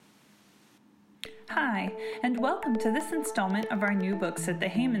Hi, and welcome to this installment of our New Books at the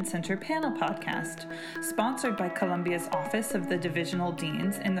Heyman Center panel podcast, sponsored by Columbia's Office of the Divisional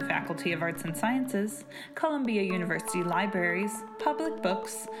Deans in the Faculty of Arts and Sciences, Columbia University Libraries, Public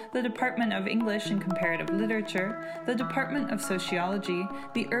Books, the Department of English and Comparative Literature, the Department of Sociology,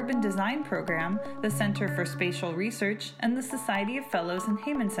 the Urban Design Program, the Center for Spatial Research, and the Society of Fellows and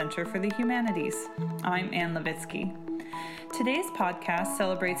Heyman Center for the Humanities. I'm Ann Levitsky. Today's podcast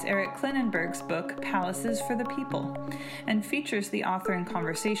celebrates Eric Klinenberg's book, Palaces for the People, and features the author in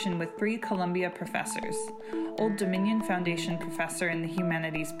conversation with three Columbia professors: Old Dominion Foundation Professor in the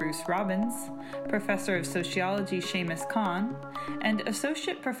Humanities Bruce Robbins, Professor of Sociology Seamus Khan, and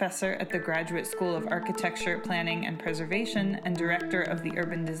Associate Professor at the Graduate School of Architecture, Planning, and Preservation and Director of the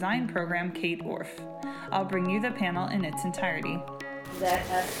Urban Design Program, Kate Orff. I'll bring you the panel in its entirety. Let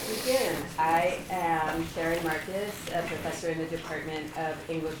us begin. I am Sharon Marcus, a professor in the Department of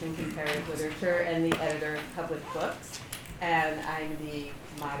English and Comparative Literature and the editor of Public Books, and I'm the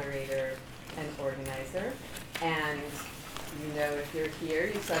moderator and organizer. And you know, if you're here,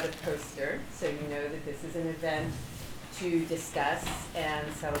 you saw the poster, so you know that this is an event to discuss and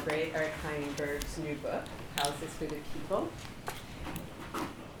celebrate Eric Klinenberg's new book, Palaces for the People.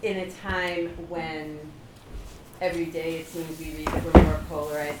 In a time when every day it seems we read that we're more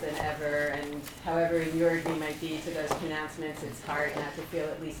polarized than ever, and however inured we might be to those pronouncements, it's hard not to feel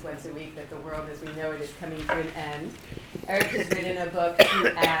at least once a week that the world as we know it is coming to an end. Eric has written a book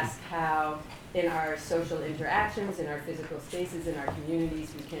to ask how in our social interactions, in our physical spaces, in our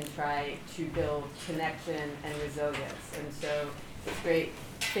communities, we can try to build connection and resilience. And so it's great.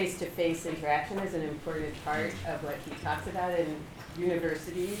 Face-to-face interaction is an important part of what he talks about, and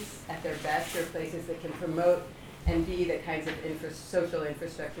universities at their best are places that can promote and be the kinds of social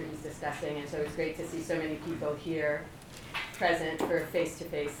infrastructure he's discussing. And so it's great to see so many people here present for a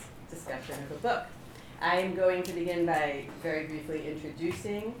face-to-face discussion of a book. I am going to begin by very briefly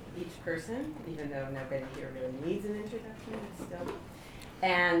introducing each person, even though nobody here really needs an introduction, but still.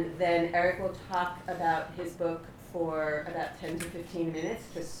 And then Eric will talk about his book for about 10 to 15 minutes,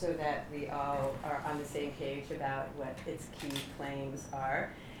 just so that we all are on the same page about what its key claims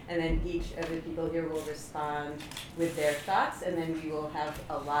are. And then each of the people here will respond with their thoughts, and then we will have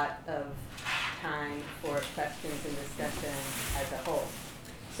a lot of time for questions and discussion as a whole.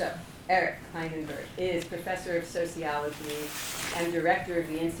 So, Eric Klinenberg is Professor of Sociology and Director of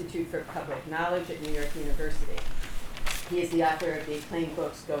the Institute for Public Knowledge at New York University. He is the author of the acclaimed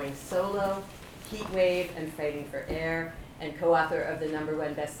books Going Solo, Heat Wave, and Fighting for Air, and co-author of the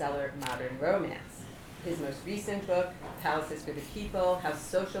 #1 bestseller Modern Romance. His most recent book, Palaces for the People, How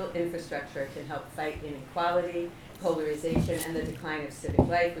Social Infrastructure Can Help Fight Inequality, Polarization, and the Decline of Civic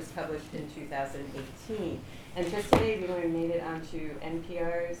Life, was published in 2018. And just today, we made it onto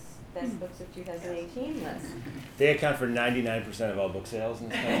NPR's Best Books of 2018 list. They account for 99% of all book sales in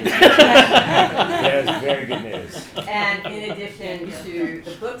this country. That's very good news. And in addition to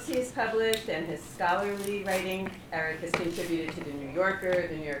the books he has published and his scholarly writing, Eric has contributed to The New Yorker,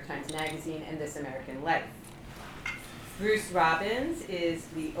 The New York Times Magazine, and This American Life. Bruce Robbins is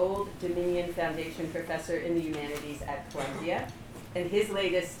the Old Dominion Foundation Professor in the Humanities at Columbia. And his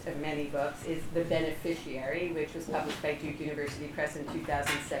latest of many books is The Beneficiary, which was published by Duke University Press in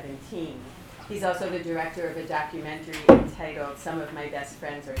 2017. He's also the director of a documentary entitled Some of My Best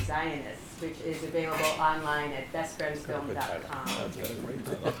Friends Are Zionists, which is available online at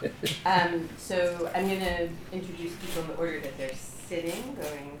bestfriendsfilm.com. So I'm going to introduce people in the order that they're sitting,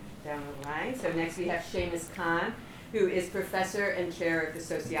 going down the line. So next we have Seamus Khan, who is professor and chair of the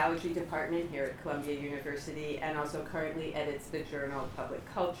sociology department here at Columbia University and also currently edits the journal Public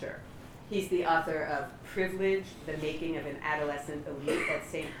Culture. He's the author of Privilege, The Making of an Adolescent Elite at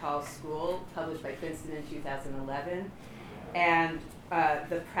St. Paul's School, published by Princeton in 2011, and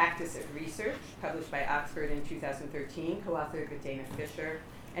The Practice of Research, published by Oxford in 2013, co-authored with Dana Fisher.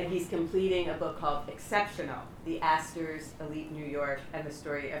 And he's completing a book called Exceptional, The Astors, Elite New York, and the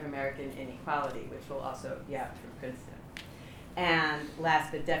Story of American Inequality, which will also be out from Princeton. And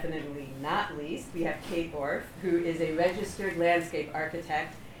last but definitely not least, we have Kate Orff, who is a registered landscape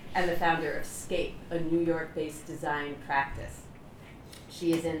architect and the founder of Scape, a New York-based design practice.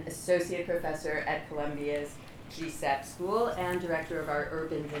 She is an associate professor at Columbia's GSAPP School and director of our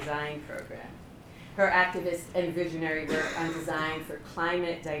Urban Design Program. Her activist and visionary work on design for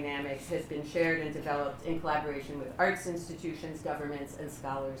climate dynamics has been shared and developed in collaboration with arts institutions, governments, and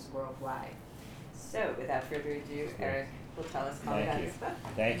scholars worldwide. So, without further ado, Eric will tell us all about his book.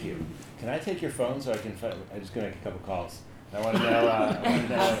 Thank you. Can I take your phone so I can? I'm just going to make a couple calls. I want to know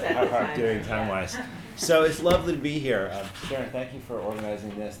how Hart's doing time-wise. So it's lovely to be here. Sharon, thank you for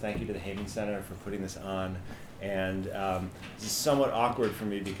organizing this. Thank you to the Heyman Center for putting this on. And this is somewhat awkward for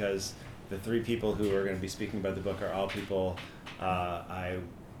me because the three people who are going to be speaking about the book are all people I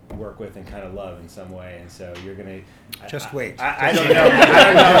work with and kind of love in some way, and so you're going to... Just wait. I don't know. I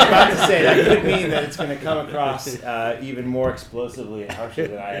don't know. I was about to say that could mean that it's going to come across even more explosively and harshly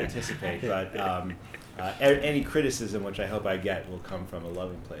than I anticipate, but any criticism, which I hope I get, will come from a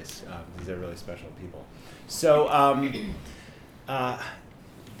loving place. These are really special people. So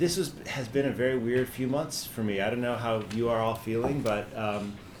this has been a very weird few months for me. I don't know how you are all feeling, but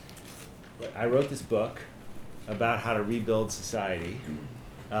I wrote this book about how to rebuild society.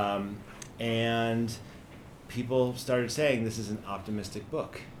 And people started saying this is an optimistic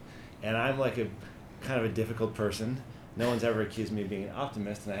book. And I'm like a kind of a difficult person. No one's ever accused me of being an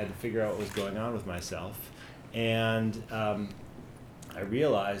optimist, and I had to figure out what was going on with myself. And I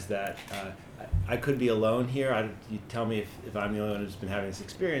realized that I could be alone here. You tell me if I'm the only one who's been having this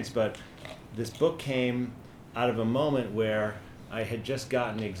experience, but this book came out of a moment where I had just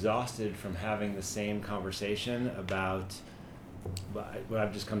gotten exhausted from having the same conversation about what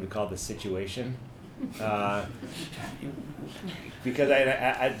I've just come to call the situation. Because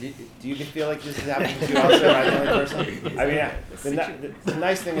do you feel like this is happening to you also? Am I the only person? I mean, the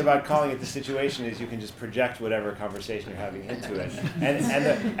nice thing about calling it the situation is you can just project whatever conversation you're having into it.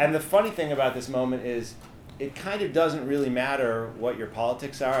 And the funny thing about this moment is it kind of doesn't really matter what your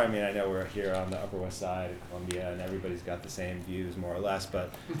politics are. I mean, I know we're here on the Upper West Side of Columbia, and everybody's got the same views more or less,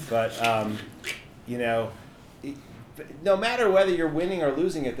 but you know, no matter whether you're winning or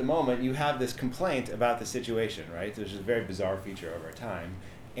losing at the moment, you have this complaint about the situation, right? There's a very bizarre feature over time.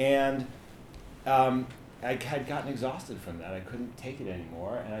 And I had gotten exhausted from that. I couldn't take it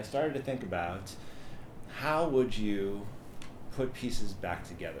anymore. And I started to think about how would you put pieces back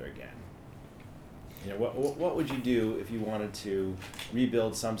together again? You know, what would you do if you wanted to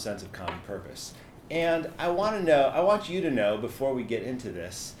rebuild some sense of common purpose? And I want you to know before we get into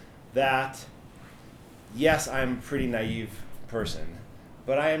this that yes, I'm a pretty naive person,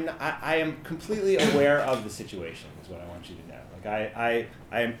 but I am completely aware of the situation, is what I want you to know. Like I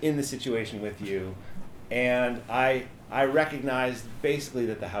am in the situation with you, and I recognize basically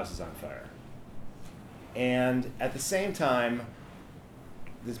that the house is on fire. And at the same time,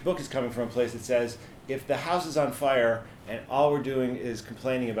 this book is coming from a place that says, if the house is on fire and all we're doing is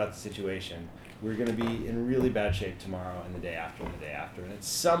complaining about the situation, we're going to be in really bad shape tomorrow and the day after and the day after. And at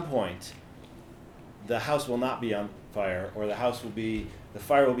some point, the house will not be on fire, or the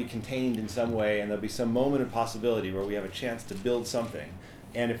fire will be contained in some way, and there'll be some moment of possibility where we have a chance to build something.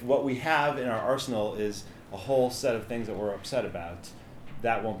 And if what we have in our arsenal is a whole set of things that we're upset about,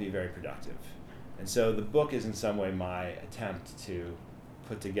 that won't be very productive. And so the book is in some way my attempt to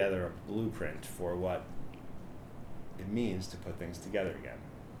put together a blueprint for what it means to put things together again.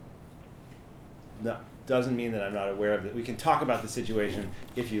 No, doesn't mean that I'm not aware of it. We can talk about the situation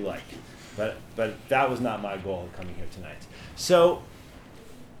if you like, but that was not my goal of coming here tonight. So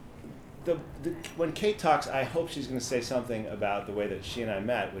when Kate talks, I hope she's going to say something about the way that she and I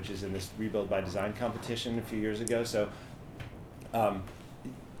met, which is in this Rebuild by Design competition a few years ago. So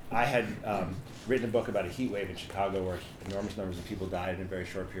I had written a book about a heat wave in Chicago where enormous numbers of people died in a very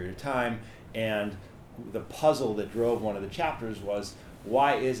short period of time, and the puzzle that drove one of the chapters was,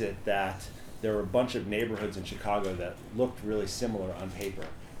 why is it that there were a bunch of neighborhoods in Chicago that looked really similar on paper,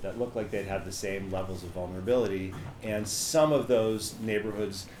 that looked like they'd have the same levels of vulnerability, and some of those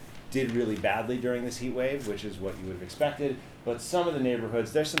neighborhoods did really badly during this heat wave, which is what you would have expected, but some of the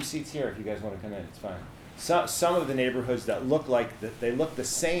neighborhoods, there's some seats here if you guys want to come in, it's fine. Some of the neighborhoods that look like they look the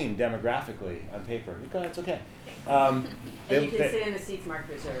same demographically on paper. Go ahead, it's okay. And you can sit in the seats marked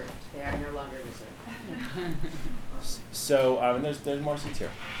reserved. They are no longer reserved. So and there's more seats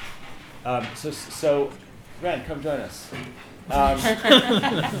here. So Ren, come join us.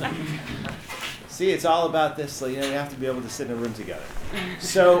 See, it's all about this. You have to be able to sit in a room together.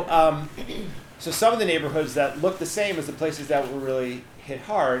 So some of the neighborhoods that look the same as the places that were really hit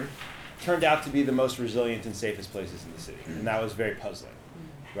hard turned out to be the most resilient and safest places in the city, and that was very puzzling,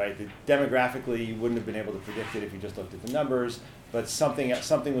 right? Demographically, you wouldn't have been able to predict it if you just looked at the numbers, but something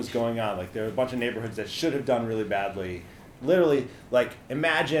was going on. Like there were a bunch of neighborhoods that should have done really badly. Literally, like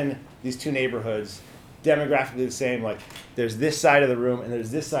imagine these two neighborhoods, demographically the same. Like there's this side of the room and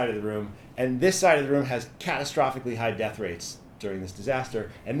there's this side of the room, and this side of the room has catastrophically high death rates during this disaster,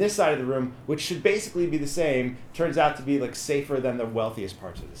 and this side of the room, which should basically be the same, turns out to be like safer than the wealthiest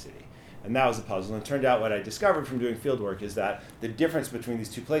parts of the city. And that was the puzzle. And it turned out what I discovered from doing field work is that the difference between these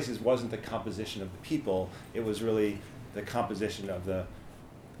two places wasn't the composition of the people, it was really the composition of the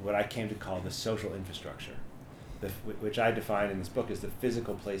what I came to call the social infrastructure, which I define in this book as the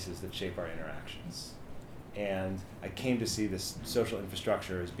physical places that shape our interactions. And I came to see this social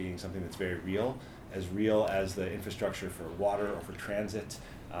infrastructure as being something that's very real as the infrastructure for water or for transit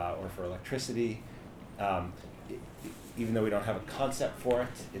or for electricity. Even though we don't have a concept for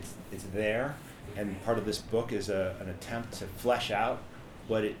it, it's there. And part of this book is an attempt to flesh out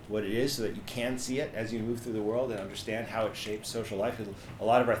what it is so that you can see it as you move through the world and understand how it shapes social life. Because a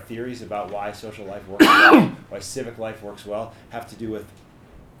lot of our theories about why social life works well, why civic life works well, have to do with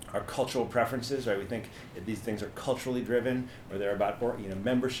our cultural preferences, right? We think that these things are culturally driven, or they're about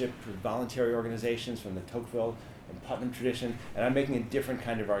membership for voluntary organizations from the Tocqueville and Putnam tradition. And I'm making a different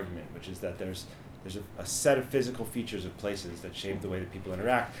kind of argument, which is that there's a set of physical features of places that shape the way that people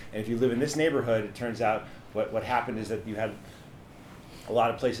interact. And if you live in this neighborhood, it turns out what happened is that you had a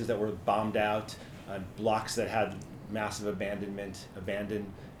lot of places that were bombed out, blocks that had massive abandonment,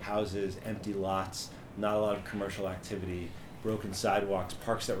 abandoned houses, empty lots, not a lot of commercial activity, broken sidewalks,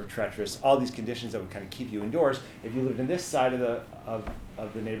 parks that were treacherous, all these conditions that would kind of keep you indoors. If you lived in this side of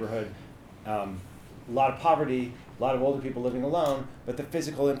the neighborhood, a lot of poverty, a lot of older people living alone, but the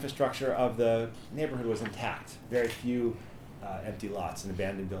physical infrastructure of the neighborhood was intact. Very few empty lots and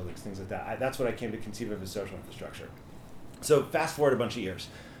abandoned buildings, things like that. That's what I came to conceive of as social infrastructure. So fast forward a bunch of years.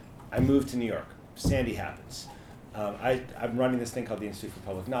 I moved to New York. Sandy happens. I'm running this thing called the Institute for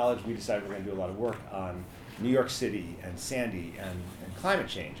Public Knowledge. We decided we're going to do a lot of work on New York City and Sandy and climate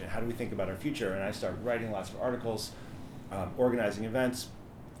change and how do we think about our future. And I started writing lots of articles, organizing events.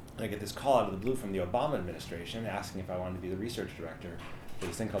 And I get this call out of the blue from the Obama administration asking if I wanted to be the research director for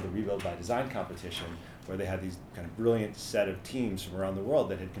this thing called the Rebuild by Design competition, where they had these kind of brilliant set of teams from around the world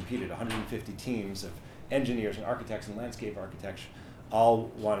that had competed, 150 teams of engineers and architects and landscape architects,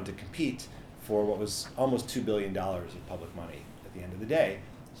 all wanted to compete for what was almost $2 billion of public money at the end of the day.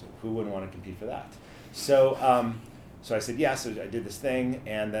 So who wouldn't want to compete for that? So I said yes, so I did this thing,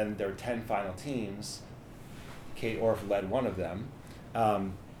 and then there were 10 final teams. Kate Orff led one of them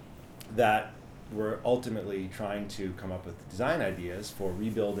that were ultimately trying to come up with design ideas for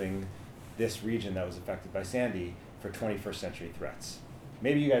rebuilding this region that was affected by Sandy for 21st century threats.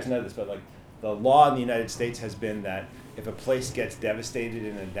 Maybe you guys know this, but the law in the United States has been that if a place gets devastated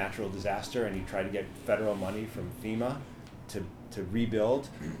in a natural disaster and you try to get federal money from FEMA to rebuild,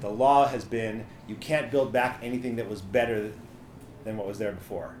 the law has been you can't build back anything that was better than what was there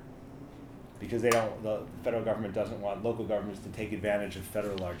before. Because the federal government doesn't want local governments to take advantage of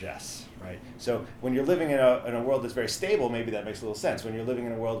federal largesse, right? So when you're living in a world that's very stable, maybe that makes a little sense. When you're living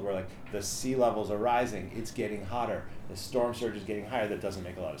in a world where the sea levels are rising, it's getting hotter, the storm surge is getting higher, that doesn't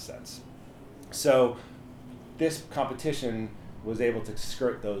make a lot of sense. So this competition was able to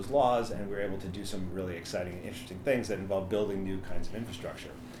skirt those laws, and we were able to do some really exciting and interesting things that involve building new kinds of infrastructure.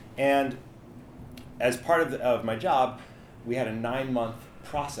 And as part of my job, we had a 9-month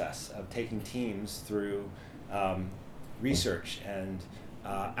process of taking teams through research and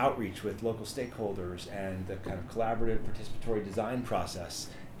outreach with local stakeholders and the kind of collaborative participatory design process.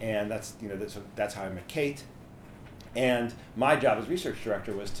 And that's how I met Kate. And my job as research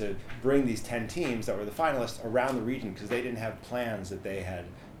director was to bring these 10 teams that were the finalists around the region because they didn't have plans that they had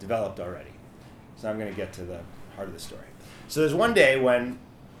developed already. So I'm going to get to the heart of the story. So there's one day when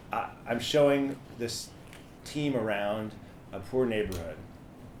I'm showing this team around a poor neighborhood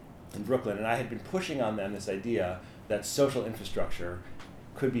in Brooklyn, and I had been pushing on them this idea that social infrastructure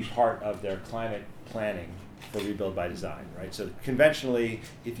could be part of their climate planning for Rebuild by Design, right? So conventionally,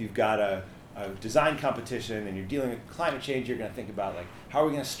 if you've got a design competition and you're dealing with climate change, you're going to think about how are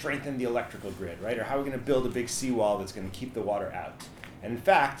we going to strengthen the electrical grid, right? Or how are we going to build a big seawall that's going to keep the water out? And in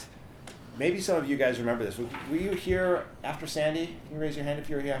fact, maybe some of you guys remember this. Were you here after Sandy? Can you raise your hand if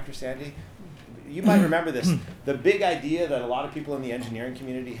you were here after Sandy? You might remember this. The big idea that a lot of people in the engineering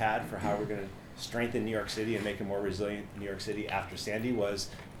community had for how we're going to strengthen New York City and make a more resilient New York City after Sandy was,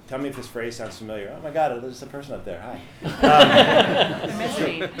 tell me if this phrase sounds familiar. Oh my God, there's a person up there. Hi.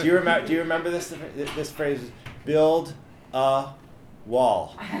 Do you remember this phrase? Build a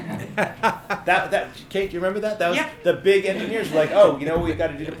wall. Kate, do you remember that? That was the big engineers were like, oh, you know what we've got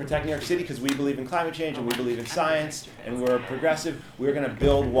to do to protect New York City because we believe in climate change and we believe in science and we're progressive. We're going to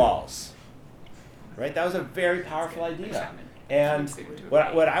build walls. Right? That was a very powerful idea. And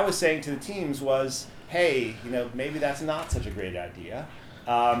what I was saying to the teams was, hey, maybe that's not such a great idea.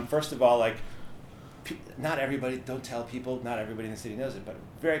 First of all, not everybody, don't tell people, not everybody in the city knows it, but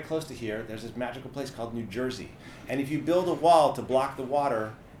very close to here, there's this magical place called New Jersey. And if you build a wall to block the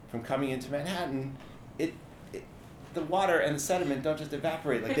water from coming into Manhattan, the water and the sediment don't just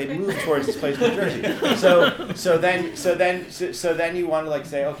evaporate, like they move towards this place, New Jersey. So then you want to like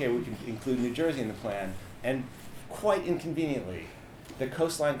say, okay, we can include New Jersey in the plan, and quite inconveniently, the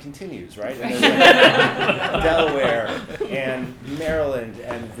coastline continues, right? And there's like Delaware and Maryland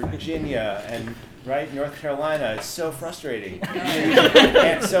and Virginia and right North Carolina. It's so frustrating.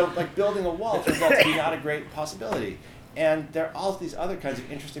 And so like building a wall turns out to be not a great possibility. And there are all these other kinds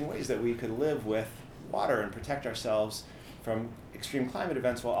of interesting ways that we could live with water and protect ourselves from extreme climate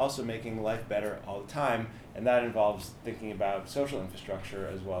events while also making life better all the time. And that involves thinking about social infrastructure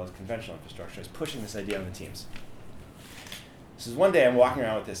as well as conventional infrastructure, as pushing this idea on the teams. So one day I'm walking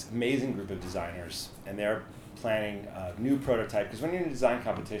around with this amazing group of designers, and they're planning a new prototype, because when you're in a design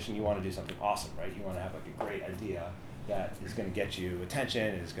competition, you want to do something awesome, right? You want to have like a great idea that is going to get you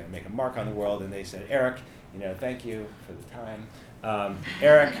attention and is going to make a mark on the world. And they said, Eric, thank you for the time.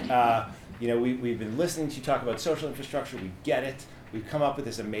 Eric, we've been listening to you talk about social infrastructure. We get it. We've come up with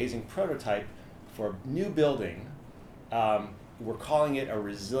this amazing prototype for a new building. We're calling it a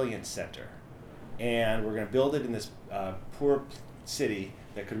resilience center. And we're going to build it in this poor city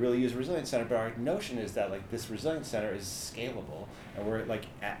that could really use a resilience center. But our notion is that like this resilience center is scalable, and we're like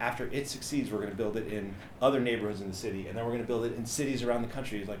after it succeeds, we're going to build it in other neighborhoods in the city, and then we're going to build it in cities around the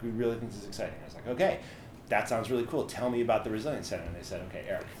country. Like we really think this is exciting. I was like, okay, that sounds really cool. Tell me about the resilience center. And they said, okay,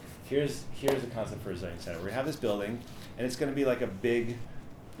 Eric, here's the concept for a resilience center. We're going to have this building, and it's going to be like a big,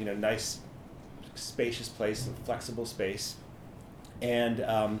 nice, spacious place, a flexible space, and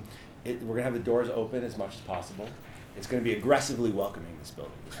we're going to have the doors open as much as possible. It's going to be aggressively welcoming, this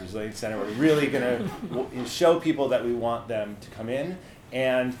building, this resilience center. We're really going to show people that we want them to come in.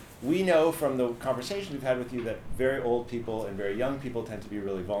 And we know from the conversations we've had with you that very old people and very young people tend to be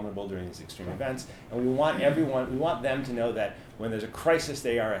really vulnerable during these extreme events. And we want them to know that when there's a crisis,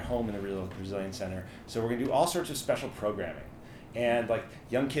 they are at home in the resilience center. So we're going to do all sorts of special programming. And like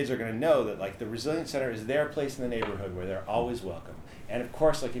young kids are going to know that like the resilience center is their place in the neighborhood where they're always welcome. And of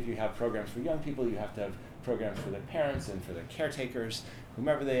course, like if you have programs for young people, you have to have programs for their parents and for their caretakers,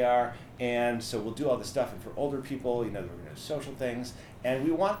 whomever they are. And so we'll do all this stuff. And for older people, we're going to do social things. And we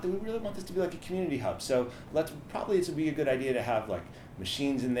really want this to be like a community hub. So it would be a good idea to have like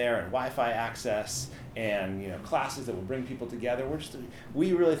machines in there and Wi-Fi access and classes that will bring people together.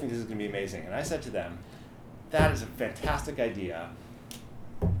 We really think this is going to be amazing. And I said to them, that is a fantastic idea.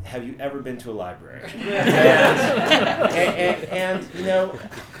 Have you ever been to a library? and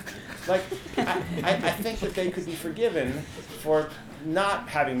I think that they could be forgiven for not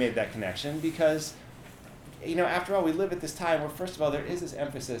having made that connection because, after all, we live at this time where, first of all, there is this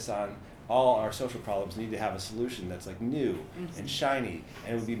emphasis on all our social problems need to have a solution that's like new and shiny,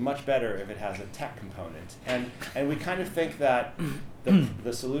 and it would be much better if it has a tech component. And we kind of think that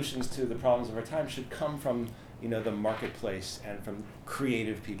the solutions to the problems of our time should come from the marketplace and from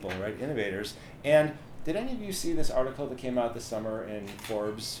creative people, right, innovators. And did any of you see this article that came out this summer in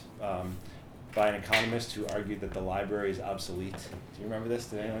Forbes by an economist who argued that the library is obsolete? Do you remember this?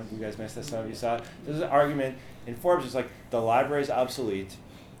 Did anyone of you guys miss this? Some of you saw it? There's an argument in Forbes. It's like the library is obsolete.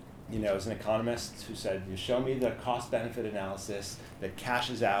 It's an economist who said, you show me the cost-benefit analysis that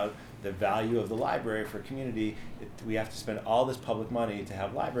cashes out the value of the library for a community. We have to spend all this public money to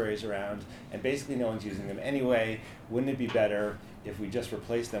have libraries around, and basically no one's using them anyway. Wouldn't it be better if we just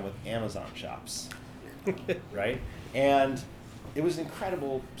replaced them with Amazon shops? Right? And it was an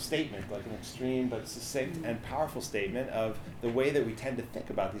incredible statement, like an extreme but succinct and powerful statement of the way that we tend to think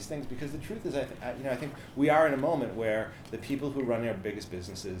about these things. Because the truth is, I think we are in a moment where the people who run our biggest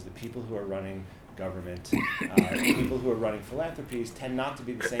businesses, the people who are running government, the people who are running philanthropies tend not to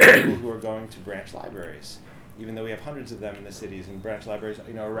be the same people who are going to branch libraries, even though we have hundreds of them in the cities and branch libraries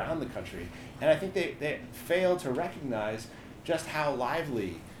around the country. And I think they fail to recognize just how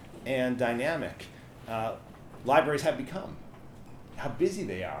lively and dynamic libraries have become, how busy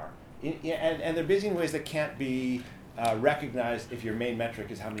they are. And they're busy in ways that can't be recognized if your main metric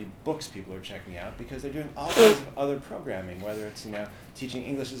is how many books people are checking out, because they're doing all kinds of other programming, whether it's teaching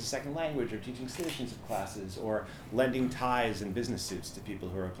English as a second language or teaching citizenship classes or lending ties and business suits to people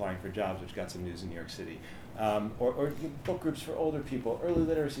who are applying for jobs, which got some news in New York City. Or book groups for older people, early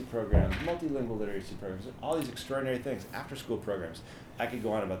literacy programs, multilingual literacy programs, all these extraordinary things, after-school programs. I could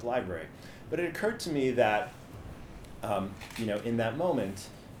go on about the library. But it occurred to me that, in that moment,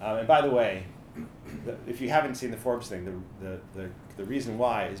 and by the way, if you haven't seen the Forbes thing, the reason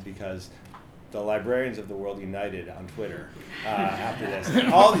why is because the librarians of the world united on Twitter after this.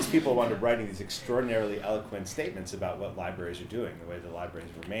 And all these people wound up writing these extraordinarily eloquent statements about what libraries are doing, the way the libraries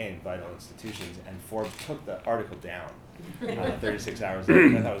remain vital institutions, and Forbes took the article down 36 hours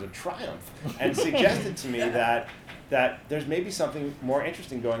later. I thought it was a triumph, and suggested to me that that there's maybe something more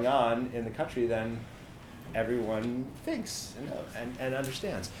interesting going on in the country than everyone thinks and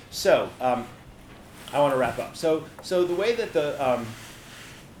understands. So I want to wrap up. So the way that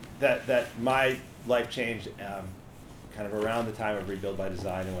that my life changed kind of around the time of Rebuild by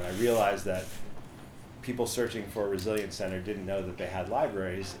Design, and when I realized that people searching for a resilience center didn't know that they had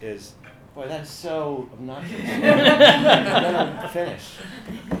libraries is, boy, that's so obnoxious. Then I'm finished.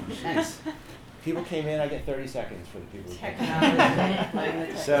 Jeez. People came in, I get 30 seconds for the people who came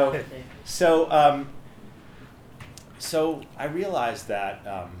in. So I realized that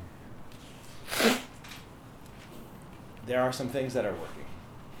there are some things that are working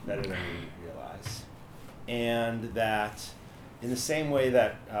better than we realize. And that in the same way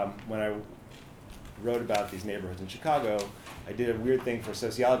that when I wrote about these neighborhoods in Chicago, I did a weird thing for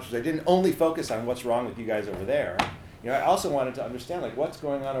sociologists. I didn't only focus on what's wrong with you guys over there. I also wanted to understand what's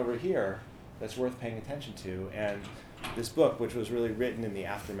going on over here that's worth paying attention to. And this book, which was really written in the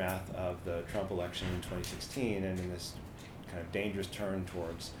aftermath of the Trump election in 2016 and in this kind of dangerous turn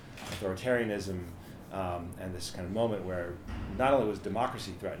towards authoritarianism and this kind of moment where not only was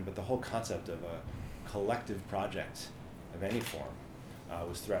democracy threatened, but the whole concept of a collective project of any form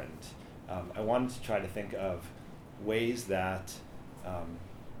was threatened. I wanted to try to think of ways that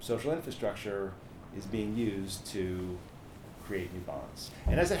social infrastructure is being used to create new bonds.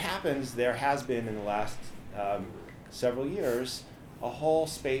 And as it happens, there has been in the last several years a whole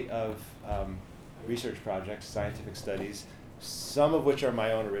spate of research projects, scientific studies, some of which are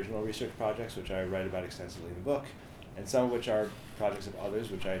my own original research projects, which I write about extensively in the book, and some of which are projects of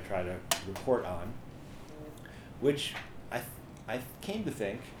others, which I try to report on, which I came to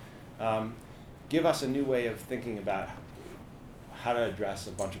think give us a new way of thinking about how to address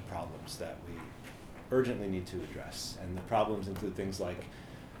a bunch of problems that we urgently need to address. And the problems include things like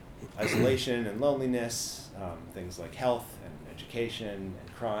isolation and loneliness, things like health and education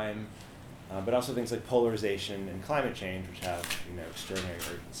and crime, but also things like polarization and climate change, which have extraordinary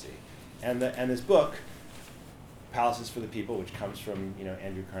urgency. And this book, Palaces for the People, which comes from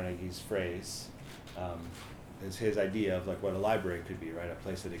Andrew Carnegie's phrase, is his idea of what a library could be, right? A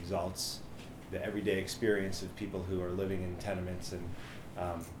place that exalts the everyday experience of people who are living in tenements and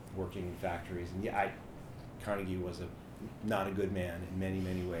working in factories. And Carnegie was not a good man in many,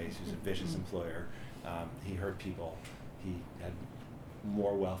 many ways. He was a vicious employer. He hurt people. He had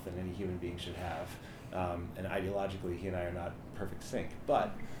more wealth than any human being should have. And ideologically, he and I are not perfect sync.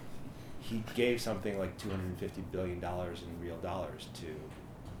 But he gave something like $250 billion in real dollars to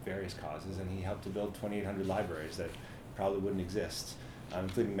various causes, and he helped to build 2,800 libraries that probably wouldn't exist,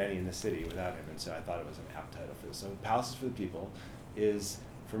 including many in the city without him. And so I thought it was an apt title for this. So Palaces for the People is,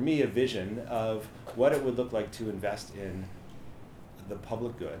 for me, a vision of what it would look like to invest in the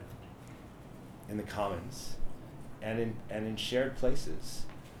public good, in the commons, and in shared places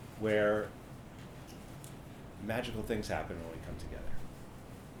where magical things happen when we come together.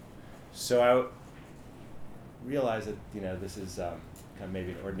 So I realized that this is kind of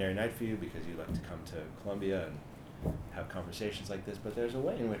maybe an ordinary night for you because you like to come to Columbia and have conversations like this, but there's a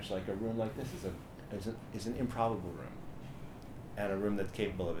way in which a room like this is an improbable room, and a room that's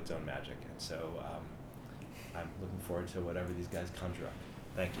capable of its own magic. And so I'm looking forward to whatever these guys conjure up.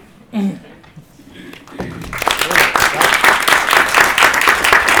 Thank you.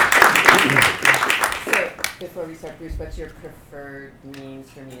 So before we start, Bruce, what's your preferred means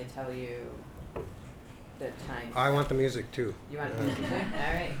for me to tell you the time? I want the music too. You want the music too?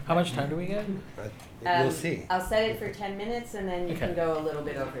 All right. How much time do we get? We'll see. I'll set it for 10 minutes, and then you Okay. can go a little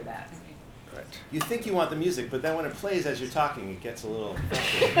bit over that. Right. You think you want the music, but then when it plays as you're talking, it gets a little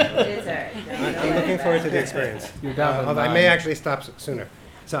It's all right. I'm looking forward to the experience. You're down to Although I 9. may actually stop sooner.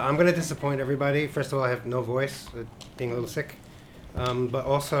 So I'm going to disappoint everybody. First of all, I have no voice, being a little sick. But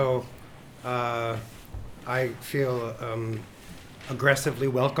also, I feel aggressively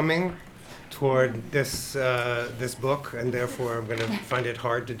welcoming toward this book, and therefore I'm going to find it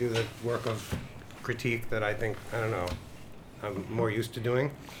hard to do the work of critique that I think, I'm more used to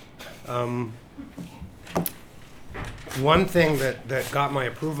doing. One thing that got my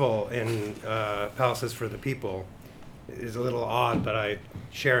approval in Palaces for the People is a little odd, but I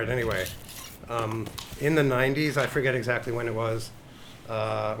share it anyway. In the 90s, I forget exactly when it was,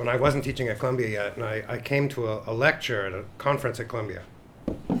 when I wasn't teaching at Columbia yet, and I came to a lecture at a conference at Columbia.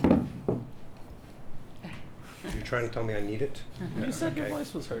 You're trying to tell me I need it? You said your Okay.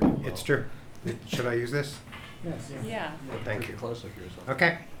 voice was hurting. Well. It's true. Should I use this? Yes. Yeah. Thank you. Close like yours.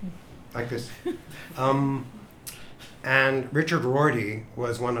 Okay, like this. And Richard Rorty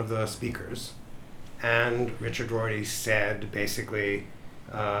was one of the speakers. And Richard Rorty said, basically,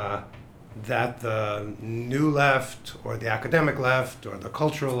 that the new left or the academic left or the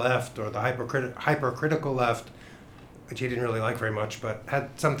cultural left or the hypercritical left, which he didn't really like very much, but had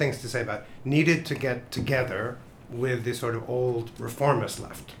some things to say about, needed to get together with the sort of old reformist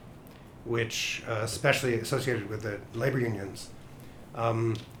left, which especially associated with the labor unions,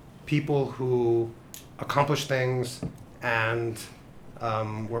 people who accomplished things and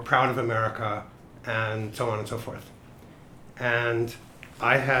were proud of America and so on and so forth. And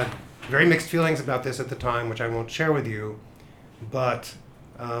I had very mixed feelings about this at the time, which I won't share with you, but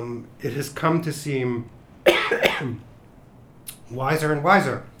it has come to seem wiser and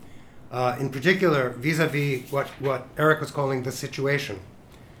wiser, in particular vis-a-vis what Eric was calling the situation.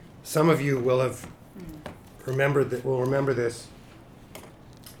 Some of you will have remember this,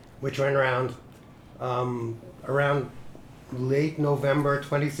 which went around late November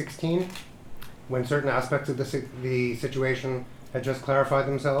 2016, when certain aspects of the situation had just clarified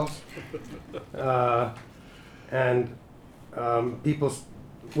themselves, and people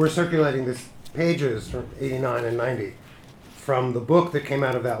were circulating these pages from 89 and 90 from the book that came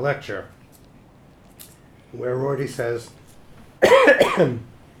out of that lecture, where Rorty says,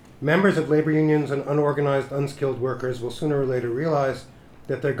 members of labor unions and unorganized, unskilled workers will sooner or later realize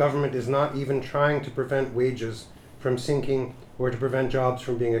that their government is not even trying to prevent wages from sinking or to prevent jobs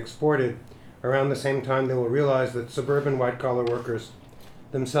from being exported. Around the same time, they will realize that suburban white-collar workers,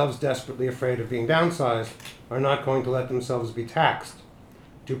 themselves desperately afraid of being downsized, are not going to let themselves be taxed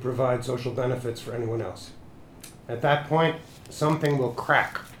to provide social benefits for anyone else. At that point, something will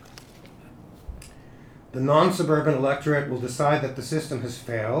crack. The non-suburban electorate will decide that the system has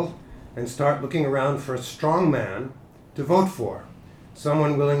failed and start looking around for a strong man to vote for,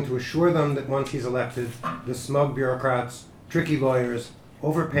 someone willing to assure them that once he's elected, the smug bureaucrats, tricky lawyers,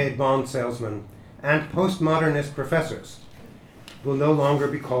 overpaid bond salesmen, and postmodernist professors will no longer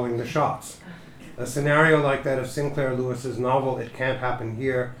be calling the shots. A scenario like that of Sinclair Lewis's novel It Can't Happen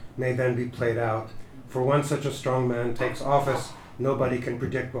Here may then be played out. For once such a strong man takes office, nobody can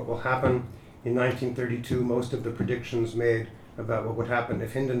predict what will happen. In 1932, most of the predictions made about what would happen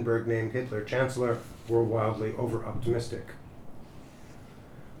if Hindenburg named Hitler chancellor were wildly over-optimistic.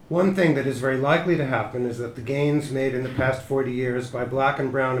 One thing that is very likely to happen is that the gains made in the past 40 years by black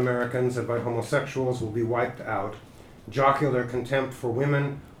and brown Americans and by homosexuals will be wiped out. Jocular contempt for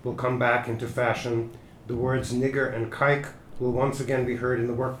women will come back into fashion. The words nigger and kike will once again be heard in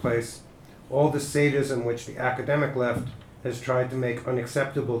the workplace. All the sadism which the academic left has tried to make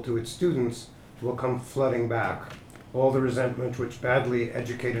unacceptable to its students will come flooding back. All the resentment which badly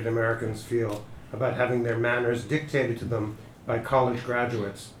educated Americans feel about having their manners dictated to them by college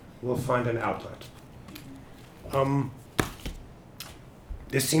graduates will find an outlet.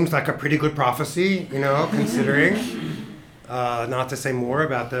 This seems like a pretty good prophecy, considering, not to say more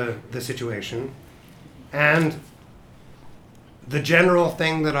about the situation. And the general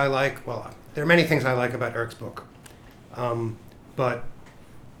thing that I like, well, there are many things I like about Eric's book, but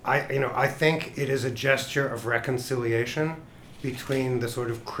I think it is a gesture of reconciliation between the sort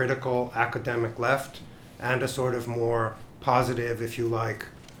of critical academic left and a sort of more positive, if you like,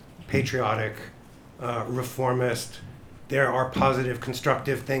 patriotic, reformist. There are positive,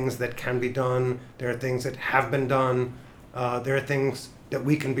 constructive things that can be done. There are things that have been done. There are things that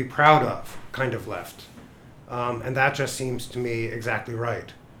we can be proud of, kind of left. And that just seems to me exactly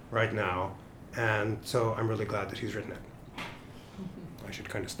right now. And so I'm really glad that he's written it. I should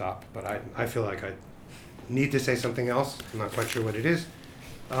kind of stop, but I feel like I need to say something else. I'm not quite sure what it is.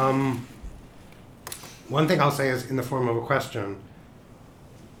 One thing I'll say is in the form of a question.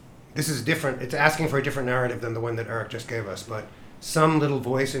 This is different. It's asking for a different narrative than the one that Eric just gave us, but some little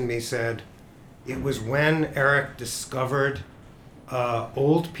voice in me said it was when Eric discovered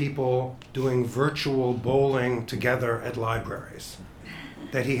old people doing virtual bowling together at libraries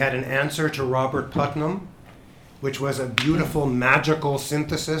that he had an answer to Robert Putnam, which was a beautiful magical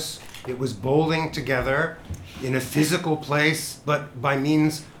synthesis. It was bowling together in a physical place, but by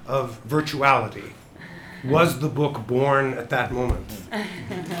means of virtuality. Was the book born at that moment?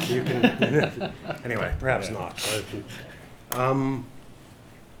 You can anyway, perhaps not.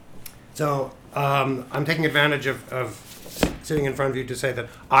 So I'm taking advantage of sitting in front of you to say that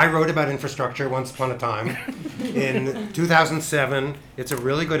I wrote about infrastructure once upon a time. In 2007, it's a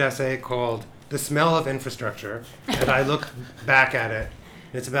really good essay called The Smell of Infrastructure, and I look back at it.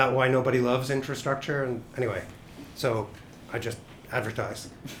 It's about why nobody loves infrastructure, and anyway, so I just advertise.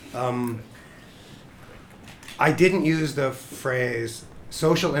 I didn't use the phrase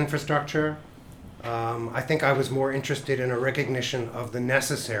social infrastructure. I think I was more interested in a recognition of the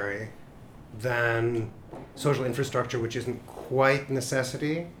necessary than social infrastructure, which isn't quite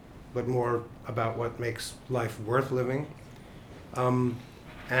necessity. but more about what makes life worth living. And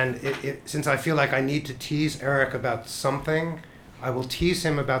since I feel like I need to tease Eric about something, I will tease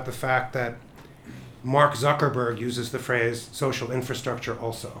him about the fact that Mark Zuckerberg uses the phrase social infrastructure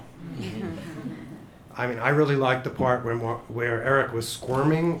also. I mean, I really liked the part where Eric was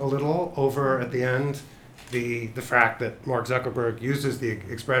squirming a little over at the end, the fact that Mark Zuckerberg uses the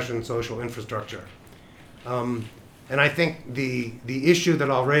expression social infrastructure. And I think the issue that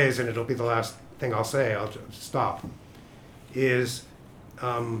I'll raise, and it'll be the last thing I'll say, I'll just stop, is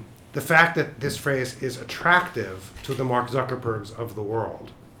the fact that this phrase is attractive to the Mark Zuckerbergs of the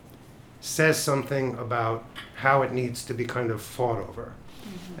world says something about how it needs to be kind of fought over.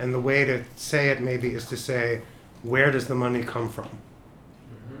 Mm-hmm. And the way to say it maybe is to say, where does the money come from?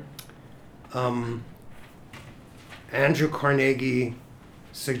 Mm-hmm. Andrew Carnegie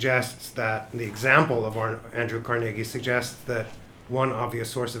suggests that, the example of Andrew Carnegie suggests that one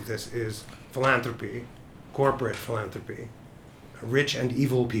obvious source of this is philanthropy, corporate philanthropy, rich and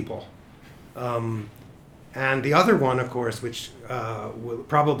evil people. And the other one, of course, which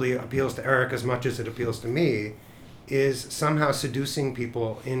probably appeals to Eric as much as it appeals to me, is somehow seducing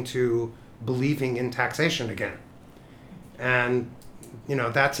people into believing in taxation again. And,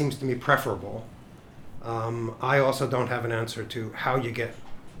 that seems to me preferable. I also don't have an answer to how you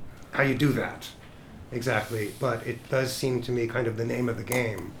do that exactly, but it does seem to me kind of the name of the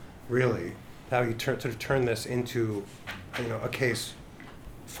game, really, how you sort of turn this into, a case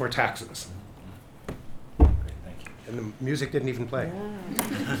for taxes. And the music didn't even play.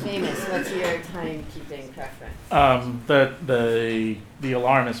 Seamus, what's your timekeeping preference? The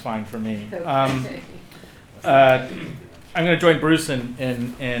alarm is fine for me. Okay. I'm going to join Bruce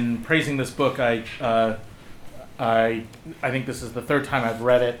in praising this book. I think this is the third time I've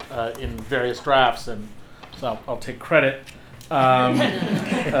read it in various drafts, and so I'll take credit. But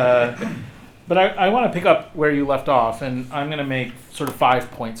I want to pick up where you left off, and I'm going to make sort of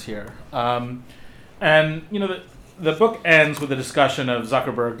 5 points here. The book ends with a discussion of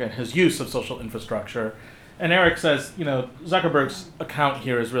Zuckerberg and his use of social infrastructure. And Eric says, Zuckerberg's account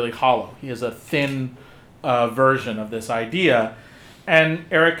here is really hollow. He is a thin version of this idea. And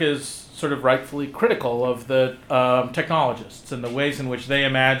Eric is sort of rightfully critical of the technologists and the ways in which they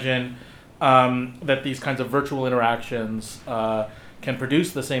imagine that these kinds of virtual interactions can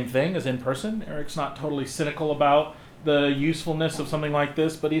produce the same thing as in person. Eric's not totally cynical about the usefulness of something like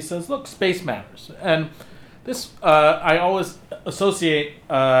this, but he says, look, space matters. And this, I always associate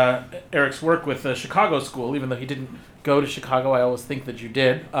Eric's work with the Chicago School, even though he didn't go to Chicago. I always think that you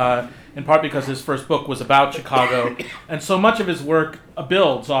did, in part because his first book was about Chicago. And so much of his work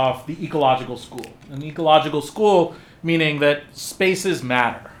builds off the ecological school. And the ecological school meaning that spaces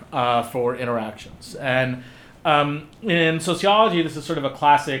matter for interactions. And in sociology, this is sort of a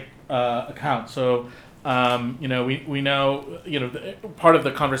classic account. So we know, part of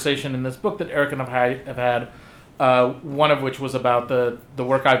the conversation in this book that Eric and I have had, one of which was about the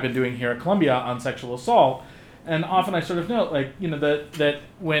work I've been doing here at Columbia on sexual assault. And often I sort of note, that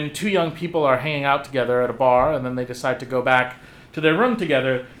when two young people are hanging out together at a bar and then they decide to go back to their room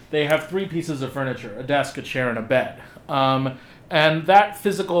together, they have 3 pieces of furniture, a desk, a chair, and a bed. And that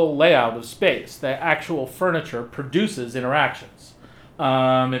physical layout of space, the actual furniture, produces interactions.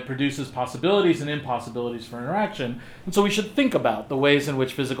 It produces possibilities and impossibilities for interaction. And so we should think about the ways in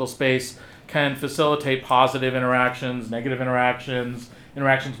which physical space can facilitate positive interactions, negative interactions,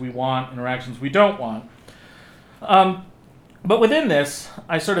 interactions we want, interactions we don't want. But within this,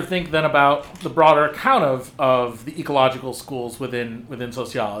 I sort of think then about the broader account of the ecological schools within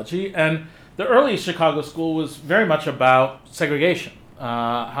sociology. And the early Chicago School was very much about segregation,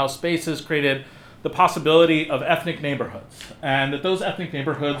 how spaces created the possibility of ethnic neighborhoods, and that those ethnic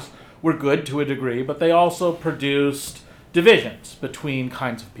neighborhoods were good to a degree, but they also produced divisions between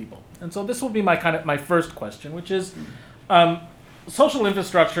kinds of people. And so this will be my first question, which is social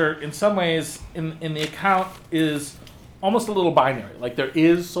infrastructure in some ways in the account is almost a little binary. Like there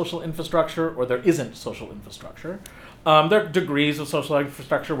is social infrastructure or there isn't social infrastructure. There are degrees of social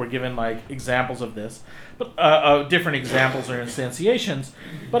infrastructure. We're given examples of this, but different examples or instantiations.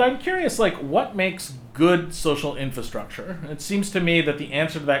 But I'm curious, what makes good social infrastructure? It seems to me that the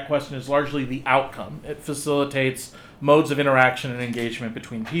answer to that question is largely the outcome. It facilitates modes of interaction and engagement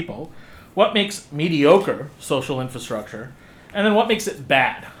between people. What makes mediocre social infrastructure? And then what makes it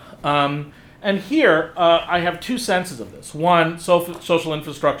bad? And here, I have 2 senses of this. One, social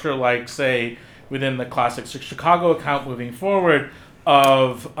infrastructure, say, within the classic Chicago account moving forward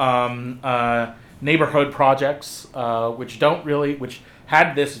of neighborhood projects, which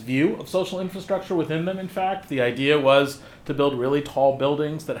had this view of social infrastructure within them, in fact. The idea was to to build really tall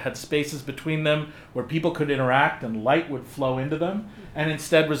buildings that had spaces between them where people could interact and light would flow into them, and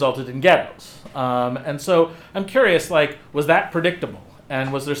instead resulted in ghettos. And so I'm curious, like, was that predictable?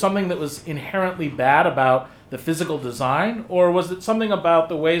 And was there something that was inherently bad about the physical design, or was it something about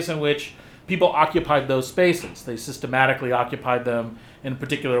the ways in which people occupied those spaces? They systematically occupied them in a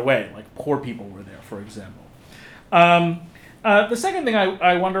particular way, like poor people were there, for example. The second thing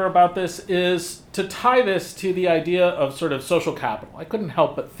I wonder about this is to tie this to the idea of sort of social capital. I couldn't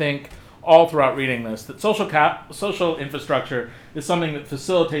help but think all throughout reading this that social infrastructure is something that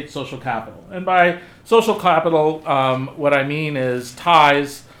facilitates social capital. And by social capital, what I mean is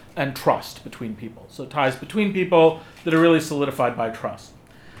ties and trust between people. So ties between people that are really solidified by trust.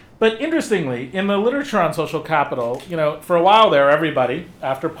 But interestingly, in the literature on social capital, for a while there, everybody,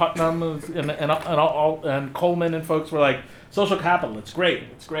 after Putnam and Coleman and folks were like, social capital, it's great,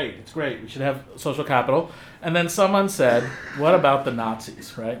 we should have social capital. And then someone said, what about the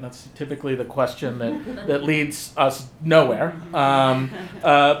Nazis, right? And that's typically the question that leads us nowhere.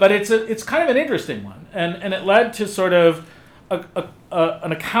 But it's kind of an interesting one. And it led to sort of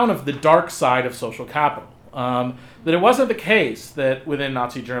an account of the dark side of social capital. That it wasn't the case that within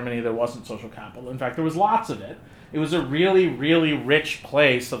Nazi Germany there wasn't social capital. In fact, there was lots of it. It was a really, really rich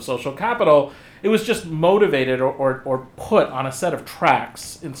place of social capital. It was just motivated or put on a set of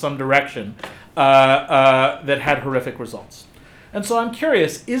tracks in some direction that had horrific results. And so I'm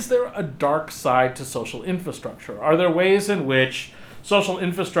curious, is there a dark side to social infrastructure? Are there ways in which social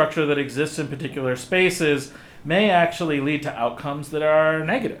infrastructure that exists in particular spaces may actually lead to outcomes that are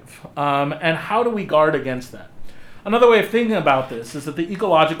negative? And how do we guard against that? Another way of thinking about this is that the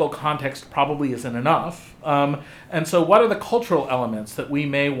ecological context probably isn't enough. And so what are the cultural elements that we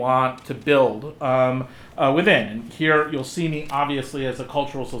may want to build within? And here you'll see me, obviously, as a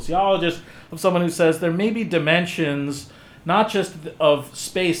cultural sociologist, of someone who says there may be dimensions, not just of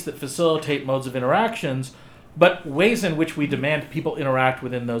space that facilitate modes of interactions, but ways in which we demand people interact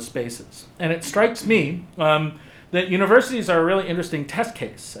within those spaces. And it strikes me that universities are a really interesting test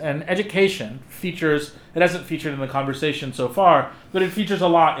case, and education features, it hasn't featured in the conversation so far, but it features a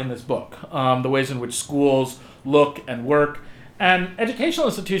lot in this book, the ways in which schools look and work. And educational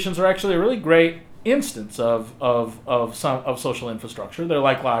institutions are actually a really great instance of social infrastructure. They're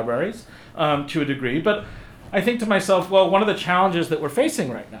like libraries to a degree, but I think to myself, well, one of the challenges that we're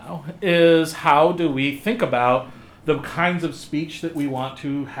facing right now is how do we think about the kinds of speech that we want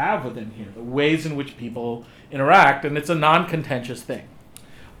to have within here, the ways in which people interact, and it's a non-contentious thing.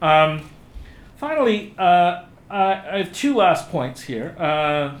 Finally, I have two last points here.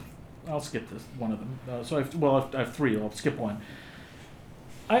 I'll skip this one of them. I have three. I'll skip one.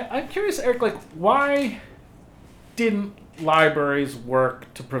 I'm curious, Eric, like, why didn't libraries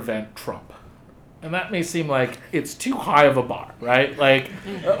work to prevent Trump? And that may seem like it's too high of a bar, right? Like,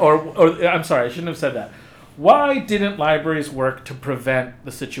 or I'm sorry, I shouldn't have said that. Why didn't libraries work to prevent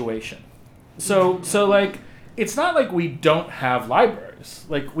the situation? So like, it's not like we don't have libraries.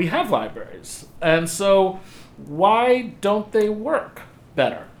 Like, we have libraries. And so why don't they work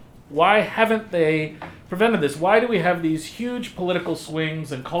better? Why haven't they prevented this? Why do we have these huge political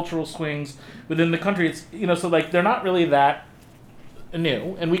swings and cultural swings within the country? It's, so like, they're not really that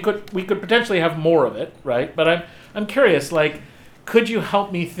new, and we could potentially have more of it, right? But I'm curious, like, could you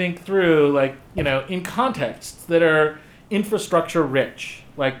help me think through, like, in contexts that are infrastructure rich,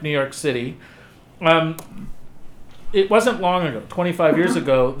 like New York City? It wasn't long ago, 25 years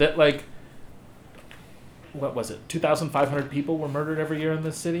ago, that, like, what was it, 2,500 people were murdered every year in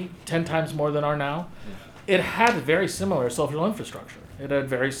this city, 10 times more than are now. It had very similar social infrastructure. It had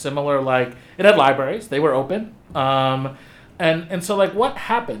very similar, like, it had libraries, they were open. And so, like, what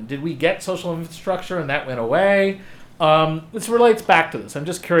happened? Did we get social infrastructure and that went away? This relates back to this. I'm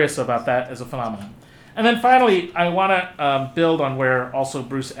just curious about that as a phenomenon. And then finally, I want to build on where also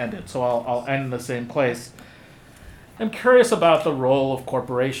Bruce ended, so I'll end in the same place. I'm curious about the role of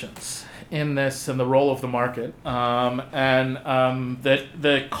corporations in this and the role of the market, and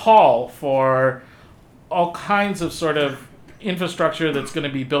the call for all kinds of sort of infrastructure that's going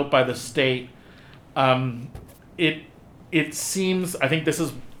to be built by the state. It seems, I think this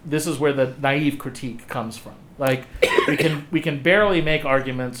is where the naive critique comes from. Like, we can barely make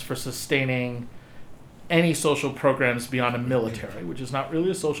arguments for sustaining any social programs beyond a military, which is not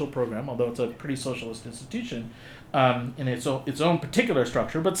really a social program, although it's a pretty socialist institution in its own particular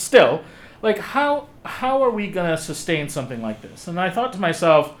structure. But still, like, how are we going to sustain something like this? And I thought to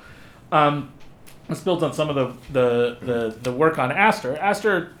myself, this builds on some of the work on Astor.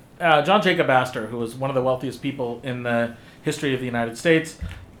 John Jacob Astor, who was one of the wealthiest people in the history of the United States,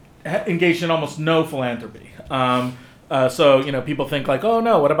 engaged in almost no philanthropy. So, people think like, oh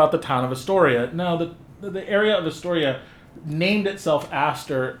no, what about the town of Astoria? No, the area of Astoria named itself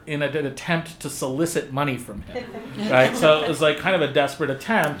Astor in an attempt to solicit money from him, right? So it was like kind of a desperate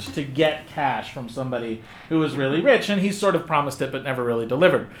attempt to get cash from somebody who was really rich, and he sort of promised it but never really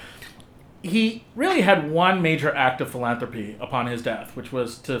delivered. He really had one major act of philanthropy upon his death, which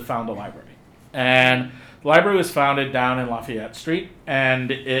was to found a library. And the library was founded down in Lafayette Street, and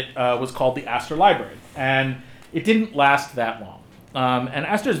it was called the Astor Library. And it didn't last that long. And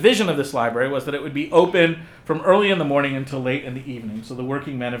Astor's vision of this library was that it would be open from early in the morning until late in the evening, so the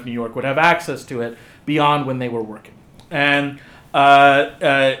working men of New York would have access to it beyond when they were working. And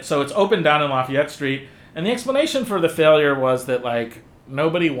so it's open down in Lafayette Street, and the explanation for the failure was that,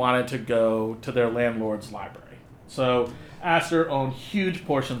 nobody wanted to go to their landlord's library. So Astor owned huge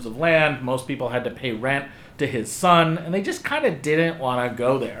portions of land. Most people had to pay rent to his son, and they just kind of didn't want to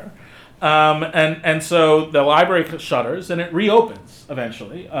go there. And so the library shutters, and it reopens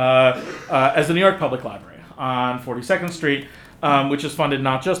eventually as the New York Public Library on 42nd Street, which is funded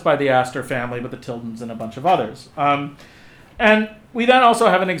not just by the Astor family, but the Tildens and a bunch of others. And we then also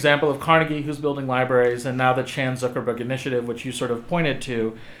have an example of Carnegie, who's building libraries, and now the Chan Zuckerberg Initiative, which you sort of pointed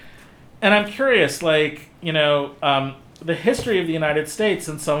to. And I'm curious, the history of the United States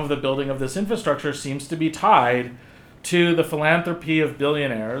and some of the building of this infrastructure seems to be tied to the philanthropy of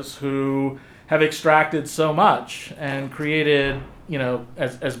billionaires who have extracted so much and created,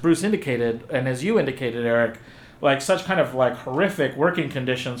 as Bruce indicated, and as you indicated, Eric, such kind of horrific working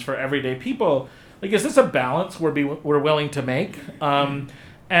conditions for everyday people. Is this a balance we're willing to make?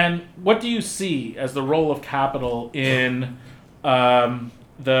 And what do you see as the role of capital in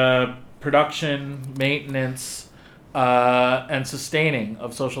the production, maintenance, and sustaining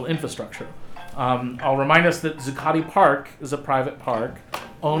of social infrastructure? I'll remind us that Zuccotti Park is a private park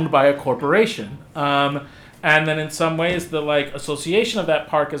owned by a corporation. And then in some ways, the association of that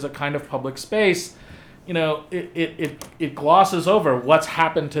park as a kind of public space, it glosses over what's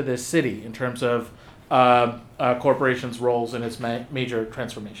happened to this city in terms of corporations' roles in its major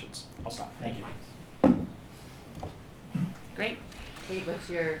transformations. I'll stop. Thank you. Great. Kate, what's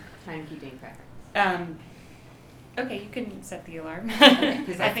your timekeeping preference? Okay, you can set the alarm.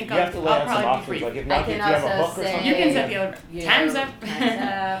 Because I think You have to lay I'll out some probably be options. free. If not, I do you can have a also book or say- something? You can set the alarm. Time's up. Time's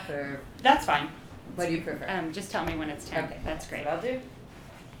up, or That's fine. what do you prefer? Just tell me when it's time. Okay. That's great. I'll do.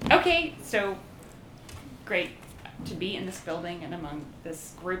 Okay, so great to be in this building and among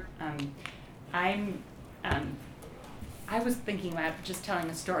this group. I was thinking about just telling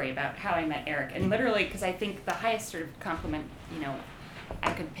a story about how I met Eric, and literally because I think the highest sort of compliment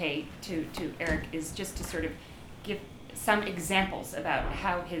I could pay to Eric is just to sort of give some examples about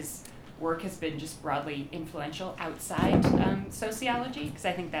how his work has been just broadly influential outside sociology, because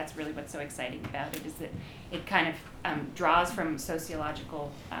I think that's really what's so exciting about it, is that it kind of draws from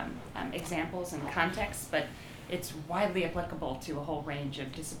sociological examples and contexts, but it's widely applicable to a whole range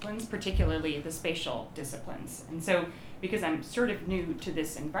of disciplines, particularly the spatial disciplines. And so, because I'm sort of new to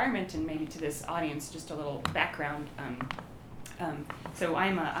this environment and maybe to this audience, just a little background. So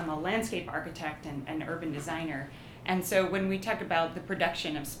I'm a landscape architect and urban designer. And so when we talk about the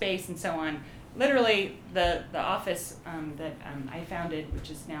production of space and so on, literally the office that I founded, which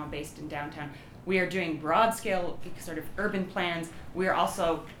is now based in downtown, we are doing broad scale sort of urban plans. We are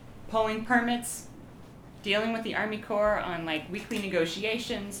also pulling permits, dealing with the Army Corps on weekly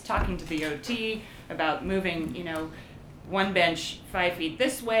negotiations, talking to the OT about moving, one bench 5 feet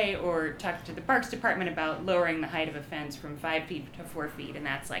this way, or talk to the Parks Department about lowering the height of a fence from 5 feet to 4 feet, and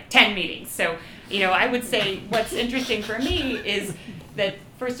that's 10 meetings. So, I would say what's interesting for me is that,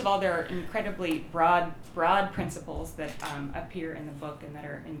 first of all, there are incredibly broad principles that appear in the book and that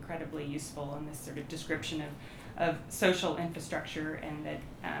are incredibly useful in this sort of description of social infrastructure, and that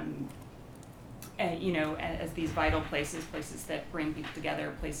as these vital places that bring people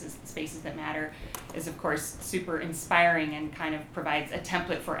together, spaces that matter, is of course super inspiring and kind of provides a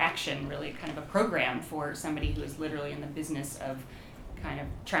template for action, really kind of a program for somebody who is literally in the business of kind of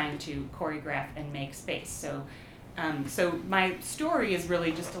trying to choreograph and make space. So, so my story is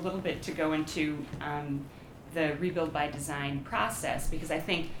really just a little bit to go into the Rebuild by Design process, because I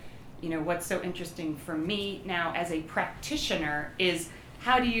think, what's so interesting for me now as a practitioner is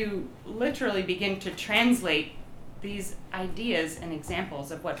how do you literally begin to translate these ideas and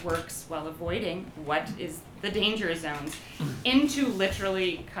examples of what works while avoiding what is the danger zones into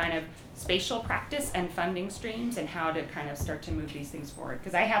literally kind of spatial practice and funding streams, and how to kind of start to move these things forward.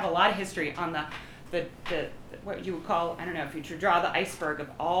 Because I have a lot of history on the what you would call, I don't know if you should draw the iceberg of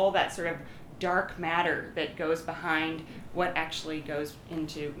all that sort of dark matter that goes behind what actually goes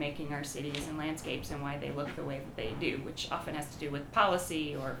into making our cities and landscapes and why they look the way that they do, which often has to do with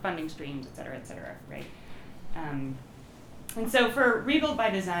policy or funding streams, et cetera, right? And so for Rebuild by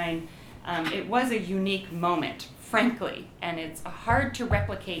Design, it was a unique moment, frankly, and it's a hard to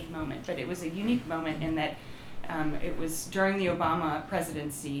replicate moment, but it was a unique moment in that it was during the Obama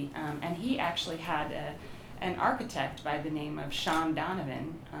presidency, and he actually had an architect by the name of Sean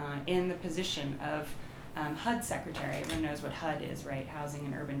Donovan in the position of HUD secretary. Everyone knows what HUD is, right? Housing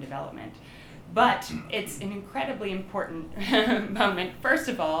and Urban Development. But it's an incredibly important moment, first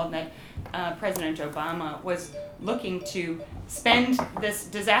of all, that President Obama was looking to spend this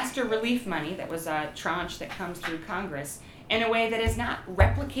disaster relief money that was a tranche that comes through Congress in a way that is not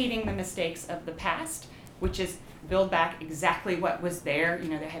replicating the mistakes of the past, which is build back exactly what was there. You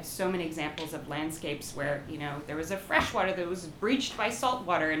know, they have so many examples of landscapes where, you know, there was a freshwater that was breached by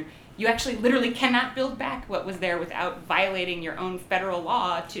saltwater, and you actually literally cannot build back what was there without violating your own federal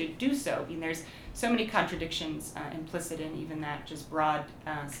law to do so. I mean, there's so many contradictions implicit in even that just broad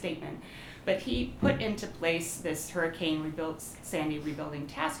statement. But he put into place this Hurricane Sandy Rebuilding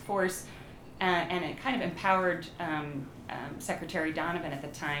Task Force, and it kind of empowered Secretary Donovan at the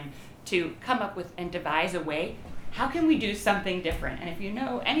time to come up with and devise a way, how can we do something different? And if you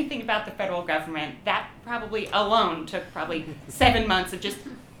know anything about the federal government, that probably alone took probably 7 months of just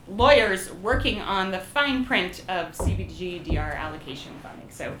lawyers working on the fine print of CBGDR allocation funding.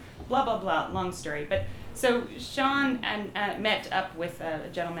 So blah, blah, blah, long story. But so Sean met up with a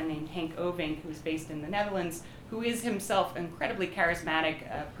gentleman named Henk Ovink, who's based in the Netherlands, who is himself incredibly charismatic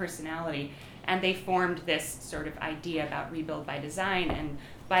personality. And they formed this sort of idea about Rebuild by Design. And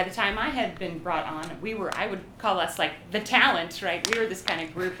by the time I had been brought on, I would call us like the talent, right? We were this kind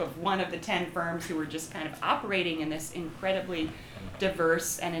of group of one of the 10 firms who were just kind of operating in this incredibly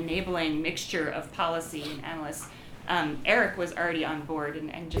diverse and enabling mixture of policy and analysts. Eric was already on board,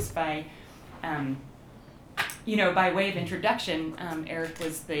 and just by, by way of introduction, Eric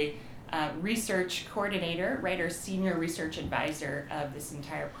was the research coordinator, right, or senior research advisor of this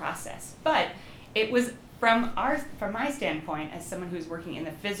entire process. But it was from my standpoint, as someone who's working in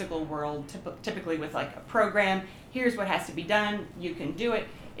the physical world, typically with like a program, here's what has to be done, you can do it.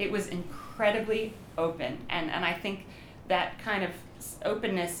 It was incredibly open, and I think that kind of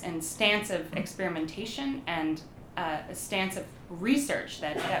openness and stance of experimentation and a stance of research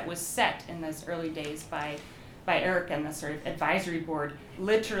that was set in those early days by Eric and the sort of advisory board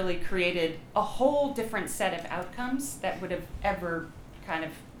literally created a whole different set of outcomes that would have ever kind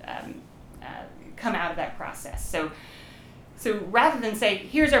of come out of that process. So rather than say,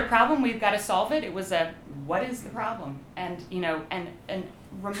 here's our problem, we've got to solve it, it was a, what is the problem? And, and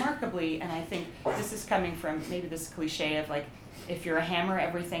remarkably, and I think this is coming from maybe this cliche of like, if you're a hammer,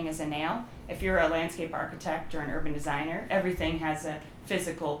 everything is a nail. If you're a landscape architect or an urban designer, everything has a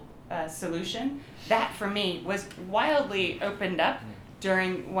physical solution. That, for me, was wildly opened up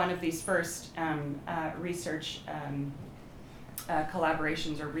during one of these first research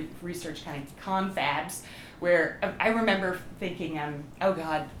collaborations or research kind of confabs, where I remember thinking, oh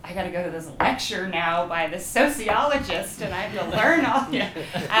God, I got to go to this lecture now by this sociologist, and I have to learn all.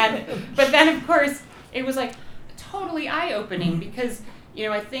 But then, of course, it was like totally eye-opening, because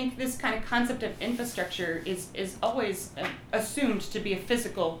I think this kind of concept of infrastructure is always assumed to be a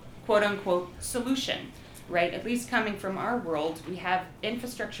physical, quote-unquote, solution, right? At least coming from our world, we have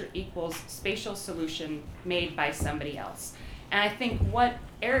infrastructure equals spatial solution made by somebody else. And I think what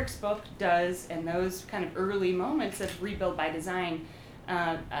Eric's book does, and those kind of early moments of Rebuild by Design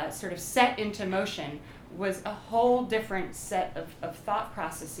sort of set into motion, was a whole different set of thought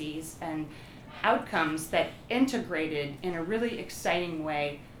processes and outcomes that integrated in a really exciting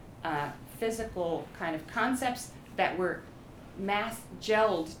way physical kind of concepts that were mass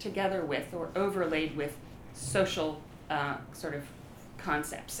gelled together with or overlaid with social sort of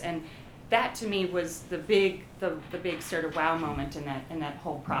concepts. And that to me was the big sort of wow moment in that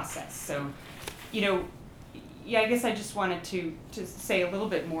whole process. So, I guess I just wanted to say a little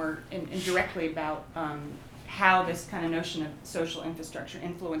bit more indirectly about how this kind of notion of social infrastructure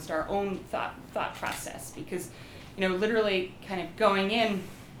influenced our own thought process. Because, literally kind of going in,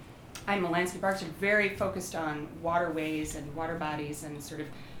 I'm a landscape architect, very focused on waterways and water bodies,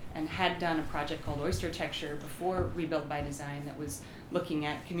 and had done a project called Oyster Texture before Rebuild by Design that was looking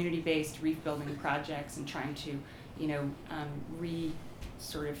at community-based reef building projects and trying to,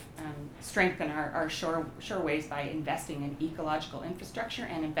 strengthen our shoreways by investing in ecological infrastructure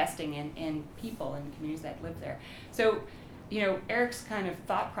and investing in people and communities that live there. So, Eric's kind of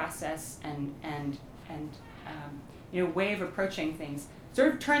thought process and way of approaching things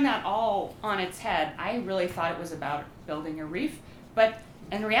sort of turned that all on its head. I really thought it was about building a reef, but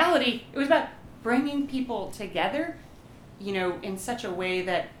in reality, it was about bringing people together, in such a way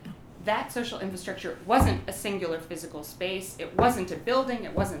that that social infrastructure wasn't a singular physical space. It wasn't a building.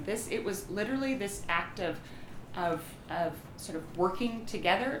 It wasn't this. It was literally this act of sort of working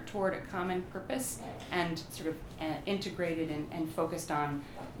together toward a common purpose, and sort of integrated and focused on,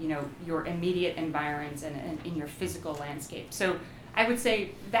 your immediate environs and in your physical landscape. So I would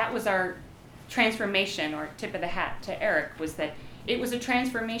say that was our transformation, or tip of the hat to Eric, was that it was a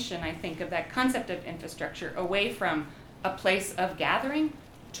transformation, I think, of that concept of infrastructure away from a place of gathering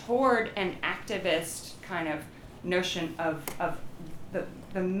toward an activist kind of notion of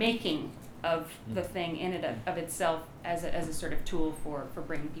the making of the thing in it of itself as a sort of tool for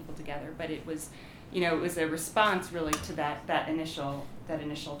bringing people together. But it was, it was a response really to that initial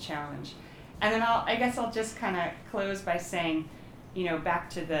challenge. And then I guess I'll just kind of close by saying, back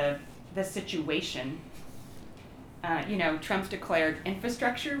to the situation. Trump declared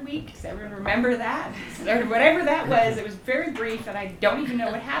Infrastructure Week. Does everyone remember that? Or whatever that was. It was very brief, and I don't even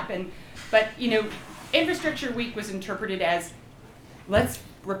know what happened. But, Infrastructure Week was interpreted as, let's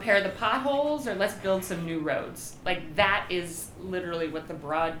repair the potholes or let's build some new roads. Like, that is literally what the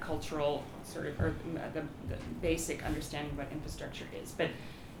broad cultural sort of, or the basic understanding of what infrastructure is. But,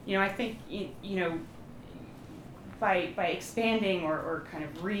 I think, by expanding or kind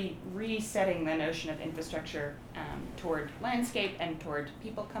of resetting the notion of infrastructure toward landscape and toward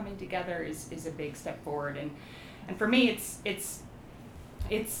people coming together is a big step forward. And for me, it's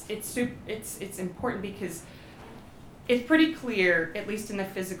important because it's pretty clear, at least in the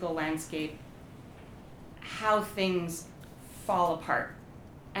physical landscape, how things fall apart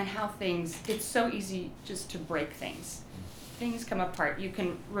and how it's so easy just to break things. Things come apart. You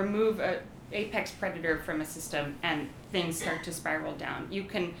can remove a apex predator from a system and things start to spiral down. You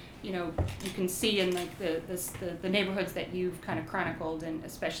can see in the neighborhoods that you've kind of chronicled, and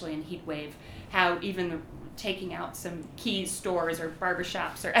especially in Heat Wave, how even taking out some key stores or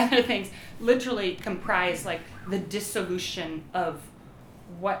barbershops or other things literally comprise like the dissolution of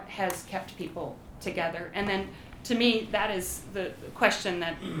what has kept people together. And then to me, that is the question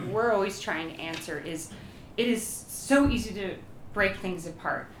that we're always trying to answer is, it is so easy to break things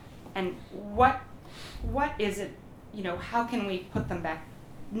apart. And what is it, how can we put them back,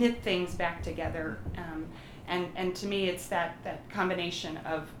 knit things back together? And to me, it's that combination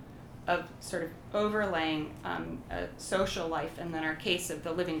of sort of overlaying a social life, and then our case of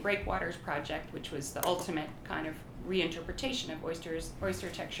the Living Breakwaters project, which was the ultimate kind of reinterpretation of oyster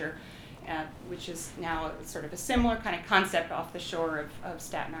texture, which is now sort of a similar kind of concept off the shore of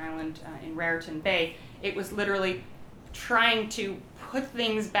Staten Island in Raritan Bay. It was literally trying to put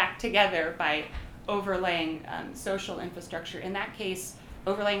things back together by overlaying social infrastructure. In that case,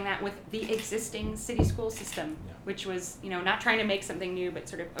 overlaying that with the existing city school system, which was, not trying to make something new, but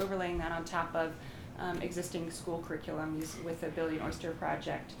sort of overlaying that on top of existing school curriculums with the Billion Oyster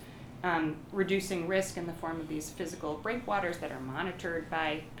Project. Reducing risk in the form of these physical breakwaters that are monitored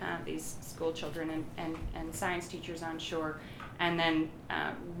by these school children and science teachers on shore, and then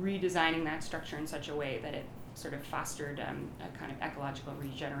redesigning that structure in such a way that it sort of fostered a kind of ecological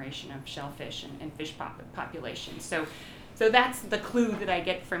regeneration of shellfish and fish populations. So that's the clue that I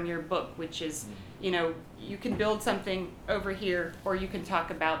get from your book, which is, you can build something over here, or you can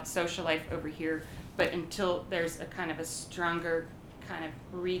talk about social life over here, but until there's a kind of a stronger kind of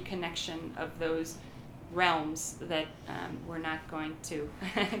reconnection of those realms, that we're not going to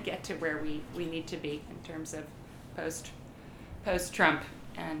get to where we need to be in terms of post-Trump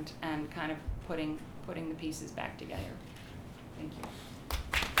and kind of putting the pieces back together. Thank you.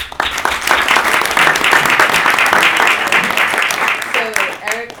 So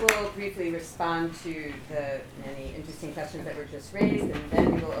Eric will briefly respond to the many interesting questions that were just raised, and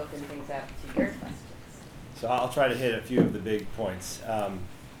then we will open things up to your questions. So I'll try to hit a few of the big points.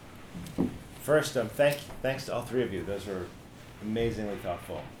 First, thanks to all three of you. Those were amazingly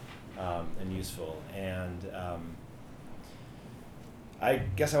thoughtful and useful. And I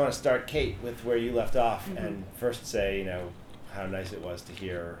guess I want to start, Kate, with where you left off, and first say, how nice it was to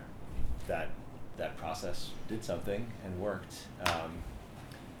hear that process did something and worked.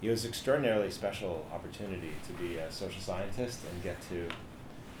 It was an extraordinarily special opportunity to be a social scientist and get to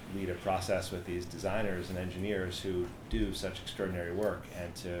lead a process with these designers and engineers who do such extraordinary work,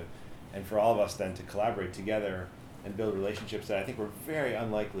 and for all of us then to collaborate together and build relationships that I think were very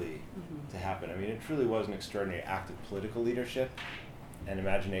unlikely to happen. I mean, it truly was an extraordinary act of political leadership and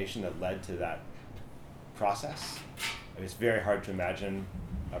imagination that led to that process. I mean, it's very hard to imagine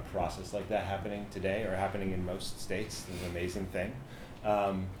a process like that happening today or happening in most states. It's an amazing thing.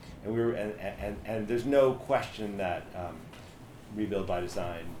 And there's no question that Rebuild by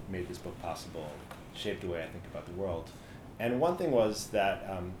Design made this book possible, shaped the way I think about the world. And one thing was that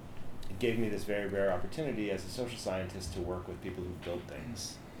it gave me this very rare opportunity as a social scientist to work with people who build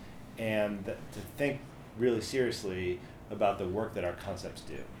things and to think really seriously about the work that our concepts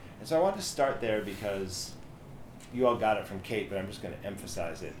do. And so I want to start there because you all got it from Kate, but I'm just going to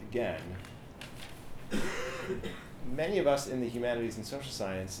emphasize it again. Many of us in the humanities and social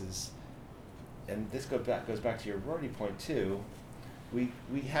sciences, and this goes back to your Rorty point too, we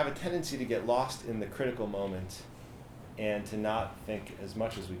have a tendency to get lost in the critical moment and to not think as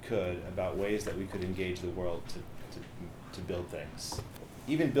much as we could about ways that we could engage the world to build things.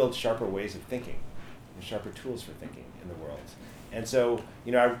 Even build sharper ways of thinking, and sharper tools for thinking in the world. And so,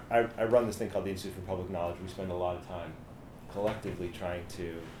 I run this thing called the Institute for Public Knowledge. We spend a lot of time collectively trying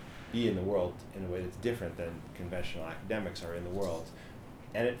to be in the world in a way that's different than conventional academics are in the world.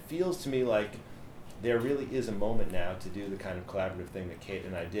 And it feels to me like there really is a moment now to do the kind of collaborative thing that Kate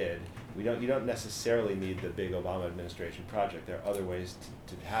and I did. You don't necessarily need the big Obama administration project. There are other ways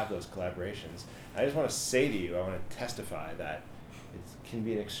to have those collaborations. I just want to say to you, I want to testify that it can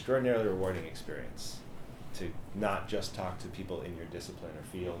be an extraordinarily rewarding experience to not just talk to people in your discipline or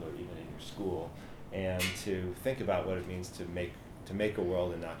field or even in your school, and to think about what it means to make a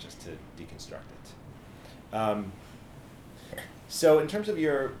world and not just to deconstruct it. So in terms of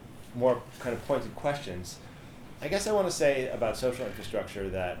your more kind of pointed questions, I guess I want to say about social infrastructure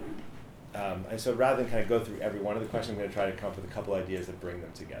that, and so rather than kind of go through every one of the questions, I'm going to try to come up with a couple ideas that bring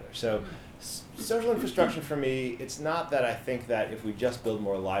them together. So social infrastructure for me, it's not that I think that if we just build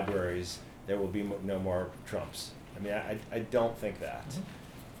more libraries, there will be no more Trumps. I mean, I don't think that.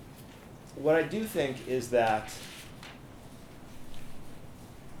 What I do think is that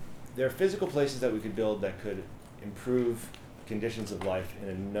there are physical places that we could build that could improve conditions of life in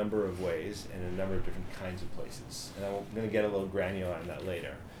a number of ways and in a number of different kinds of places. And I'm going to get a little granular on that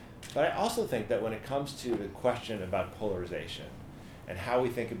later. But I also think that when it comes to the question about polarization and how we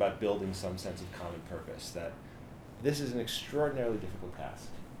think about building some sense of common purpose, that this is an extraordinarily difficult task.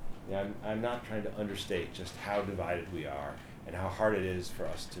 I'm not trying to understate just how divided we are and how hard it is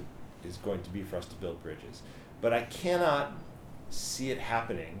going to be for us to build bridges. But I cannot see it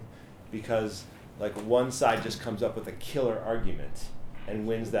happening because like one side just comes up with a killer argument and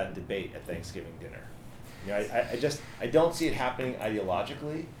wins that debate at Thanksgiving dinner. I don't see it happening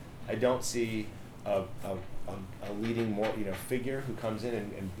ideologically. I don't see a leading figure who comes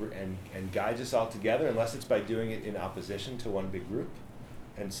in and guides us all together unless it's by doing it in opposition to one big group,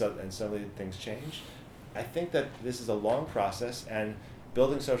 and suddenly things change. I think that this is a long process, and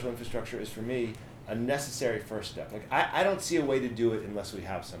building social infrastructure is, for me, a necessary first step. Like I don't see a way to do it unless we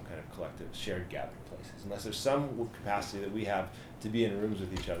have some kind of collective shared gathering places, unless there's some capacity that we have to be in rooms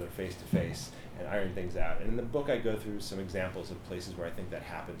with each other face to face and iron things out. And in the book I go through some examples of places where I think that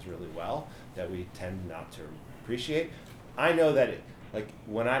happens really well, that we tend not to appreciate. I know that like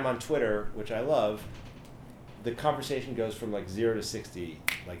when I'm on Twitter, which I love, the conversation goes from like 0 to 60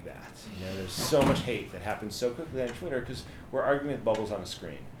 like that. There's so much hate that happens so quickly on Twitter because we're arguing with bubbles on a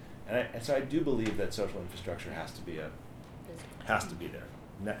screen. And so I do believe that social infrastructure has to be there. Has to be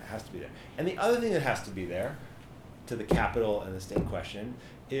there. And the other thing that has to be there, to the capital and the state question,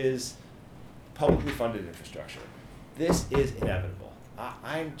 is publicly funded infrastructure. This is inevitable.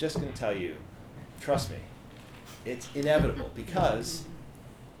 I'm just going to tell you, trust me, it's inevitable because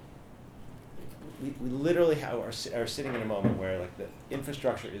we literally are sitting in a moment where like the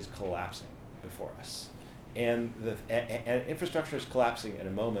infrastructure is collapsing before us. And infrastructure is collapsing at a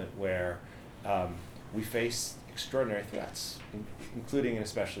moment where we face extraordinary threats, including and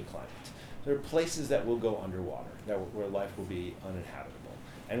especially climate. There are places that will go underwater, where life will be uninhabitable.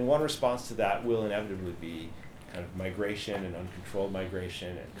 And one response to that will inevitably be kind of migration and uncontrolled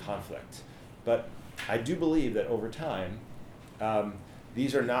migration and conflict. But I do believe that over time,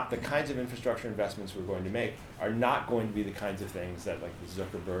 these are not the kinds of infrastructure investments we're going to make are not going to be the kinds of things that like the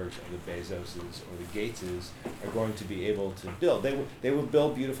Zuckerbergs or the Bezoses or the Gateses are going to be able to build. They will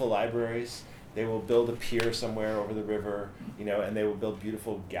build beautiful libraries. They will build a pier somewhere over the river, and they will build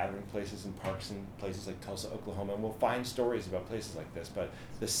beautiful gathering places and parks in places like Tulsa, Oklahoma. And we'll find stories about places like this. But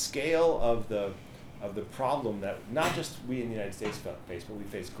the scale of the problem that not just we in the United States face, but we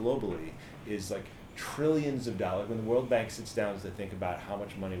face globally, is like trillions of dollars. When the World Bank sits down to think about how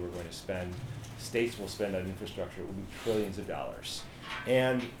much money we're going to spend, states will spend on infrastructure, it will be trillions of dollars.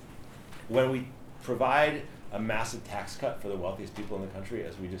 And when we provide a massive tax cut for the wealthiest people in the country,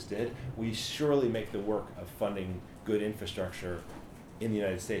 as we just did, we surely make the work of funding good infrastructure in the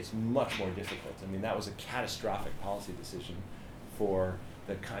United States much more difficult. I mean, that was a catastrophic policy decision for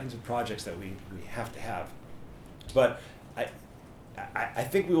the kinds of projects that we have to have. But I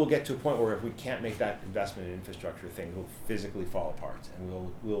think we will get to a point where if we can't make that investment in infrastructure, things will physically fall apart,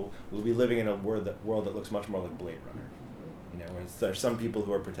 and we'll be living in a world that looks much more like Blade Runner. Where there are some people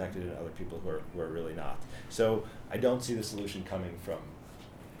who are protected and other people who are really not. So I don't see the solution coming from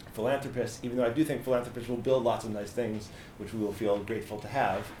philanthropists, even though I do think philanthropists will build lots of nice things, which we will feel grateful to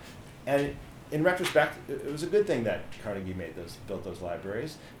have. And in retrospect, it was a good thing that Carnegie built those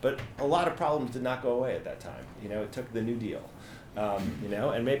libraries, but a lot of problems did not go away at that time. It took the New Deal,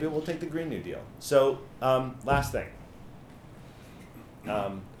 and maybe it will take the Green New Deal. So last thing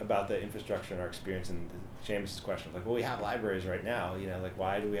about the infrastructure and our experience, and Seamus's question, well, we have libraries right now,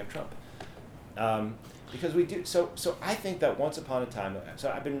 why do we have Trump? Because we do. So I think that once upon a time.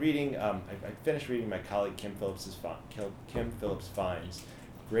 So I've been reading. I finished reading my colleague Kim Phillips Fine's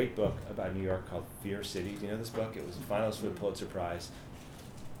great book about New York called Fear City. Do you know this book? It was a finalist for the Pulitzer Prize.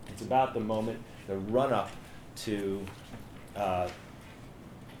 It's about the run up to, the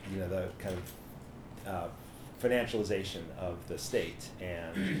kind of financialization of the state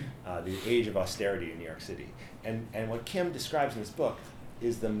and the age of austerity in New York City. And what Kim describes in this book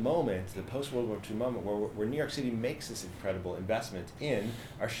is the post-World War II moment where New York City makes this incredible investment in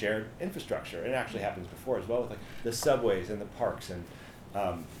our shared infrastructure. And it actually happens before as well, with the subways and the parks. And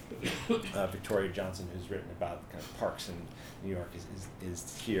Victoria Johnson, who's written about kind of parks in New York,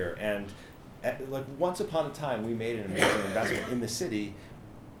 is here. And once upon a time, we made an amazing investment in the city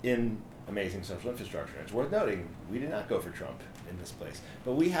in amazing social infrastructure. And it's worth noting, we did not go for Trump in this place.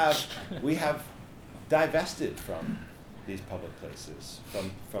 But we have divested from these public places,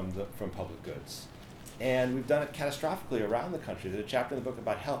 from public goods. And we've done it catastrophically around the country. There's a chapter in the book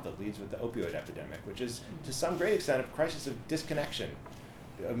about health that leads with the opioid epidemic, which is to some great extent a crisis of disconnection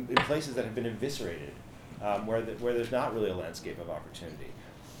in places that have been eviscerated, where there's not really a landscape of opportunity.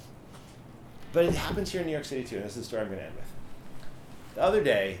 But it happens here in New York City too, and this is the story I'm going to end with. The other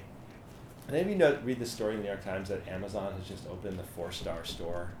day, any of you read this story in the New York Times that Amazon has just opened the 4-star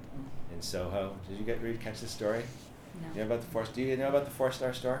store in Soho? Did you catch this story? No. Do you know about the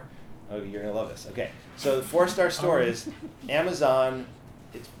 4-star store? Oh, you're going to love this. Okay, so the 4-star store is Amazon.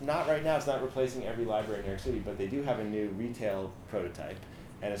 It's not right now, it's not replacing every library in New York City, but they do have a new retail prototype,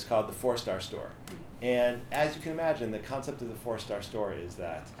 and it's called the 4-star store. And as you can imagine, the concept of the 4-star store is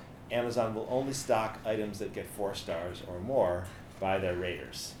that Amazon will only stock items that get 4 stars or more by their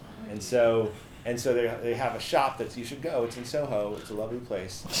raters. And so they have a shop that you should go. It's in Soho. It's a lovely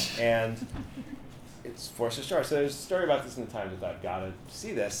place, and it's 4-star store. So there's a story about this in the Times that I've got to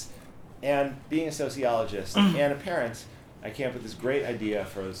see this. And being a sociologist and a parent, I came up with this great idea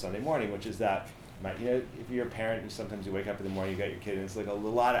for Sunday morning, which is that, if you're a parent, sometimes you wake up in the morning, you got your kid, and it's a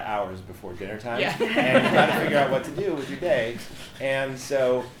lot of hours before dinner time, and you got to figure out what to do with your day. And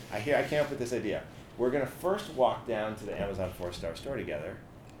so I came up with this idea. We're going to first walk down to the Amazon 4-star store together.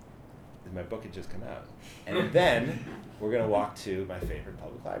 My book had just come out. And then we're going to walk to my favorite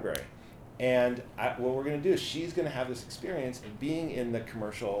public library. And what we're going to do is she's going to have this experience of being in the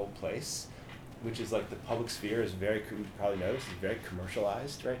commercial place, which is the public sphere is you probably noticed, is very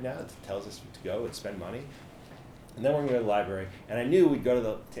commercialized right now. It tells us to go and spend money. And then we're going to go to the library. And I knew we'd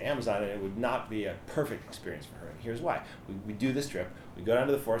go to Amazon and it would not be a perfect experience for her. And here's why. We do this trip. We go down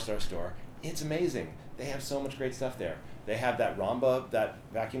to the 4-star store. It's amazing. They have so much great stuff there. They have that Roomba, that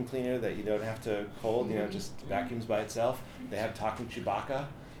vacuum cleaner that you don't have to hold, just vacuums by itself. They have Talking Chewbacca.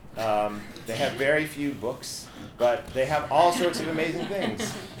 They have very few books, but they have all sorts of amazing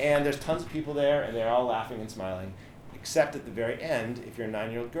things. And there's tons of people there, and they're all laughing and smiling, except at the very end, if you're a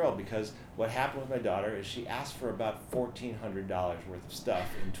 9-year-old girl, because what happened with my daughter is she asked for about $1,400 worth of stuff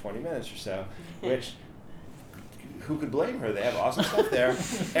in 20 minutes or so, which, who could blame her? They have awesome stuff there.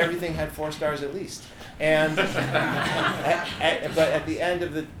 Everything had 4 stars at least. And but at the end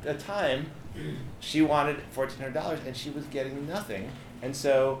of the time, she wanted $1,400, and she was getting nothing. And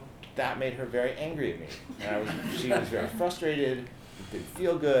so that made her very angry at me. And she was very frustrated, it didn't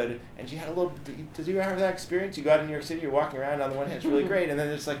feel good, and she had a little, did you ever have that experience? You go out in New York City, you're walking around, on the one hand it's really great, and then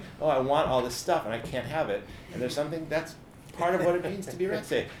it's I want all this stuff, and I can't have it. And there's something that's part of what it means to be red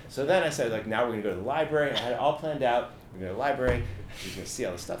state. So then I said, now we're going to go to the library, and I had it all planned out. We're going to go to the library, she's going to see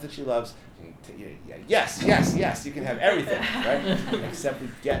all the stuff that she loves. Yes, you can have everything, right? Except we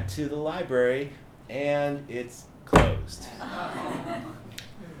get to the library, and it's closed.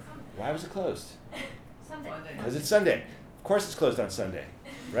 Why was it closed? Sunday. Because it's Sunday. Of course it's closed on Sunday,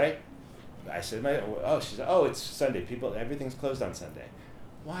 right? I said, she said, it's Sunday. Everything's closed on Sunday.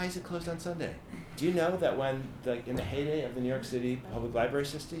 Why is it closed on Sunday? Do you know that when, in the heyday of the New York City public library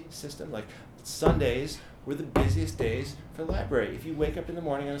system, like Sundays were the busiest days for the library. If you wake up in the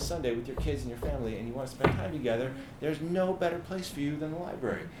morning on a Sunday with your kids and your family and you want to spend time together, there's no better place for you than the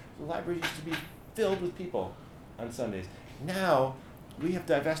library. The library used to be filled with people on Sundays. Now, we have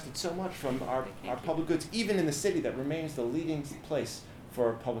divested so much from our public goods, even in the city that remains the leading place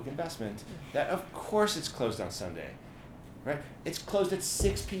for public investment, that of course it's closed on Sunday, right? It's closed at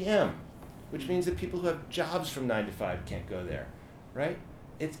 6 p.m., which means that people who have jobs from 9 to 5 can't go there, right?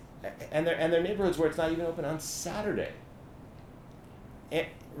 And their neighborhoods where it's not even open on Saturday,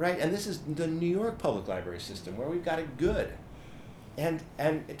 right? And this is the New York public library system where we've got it good. And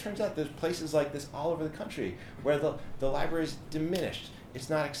it turns out there's places like this all over the country where the library is diminished. It's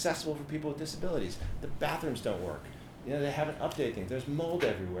not accessible for people with disabilities. The bathrooms don't work. They haven't updated things. There's mold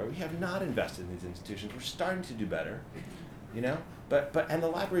everywhere. We have not invested in these institutions. We're starting to do better, But and the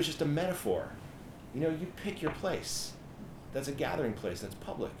library is just a metaphor. You pick your place. That's a gathering place. That's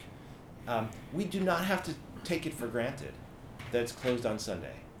public. We do not have to take it for granted that it's closed on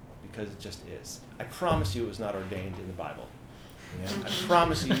Sunday, because it just is. I promise you it was not ordained in the Bible. I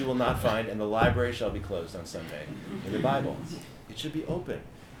promise you will not find, and the library shall be closed on Sunday in the Bible. It should be open.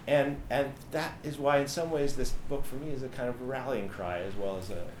 And that is why, in some ways, this book for me is a kind of rallying cry as well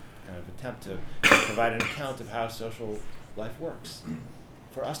as a kind of attempt to provide an account of how social life works.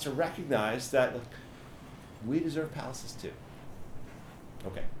 For us to recognize that we deserve palaces too.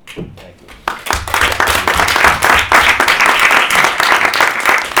 Okay, thank you.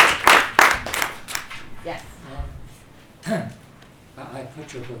 Yes. I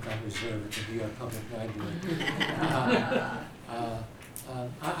put your book on reserve at the New York Public Library.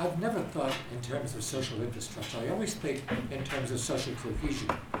 I've never thought in terms of social infrastructure. I always think in terms of social cohesion.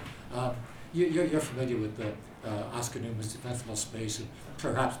 You're familiar with the Oscar Newman's defensible space and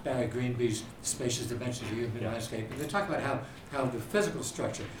perhaps Barry Greenby's spacious dimensions of human landscape. And they talk about how the physical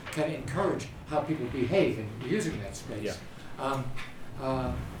structure can encourage how people behave in using that space. Yeah.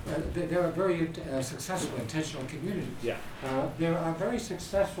 There are very successful intentional communities. Yeah. There are very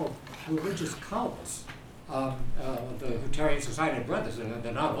successful religious cults. The Hutterian Society of Brothers, and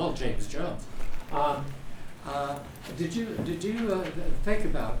they're not all James Jones. Did you think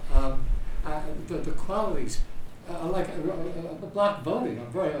about the qualities, like block voting?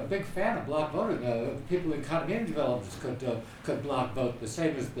 I'm a big fan of block voting. People in condominium developments could block vote, the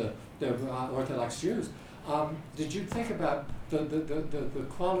same as the Orthodox Jews. Did you think about the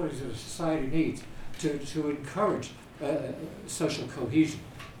qualities that a society needs to encourage social cohesion?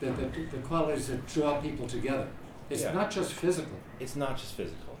 The qualities that draw people together. It's not just physical. It's not just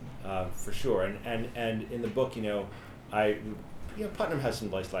physical, for sure. And in the book, Putnam has some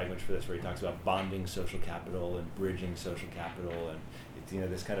nice language for this, where he talks about bonding social capital and bridging social capital, and it's,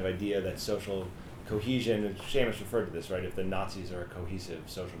 this kind of idea that social cohesion. And Seamus referred to this, right? If the Nazis are a cohesive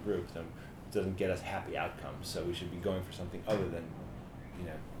social group, then it doesn't get us happy outcomes. So we should be going for something other than,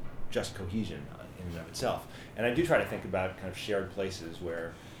 just cohesion in and of itself. And I do try to think about kind of shared places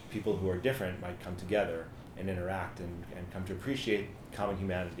where people who are different might come together and interact and come to appreciate common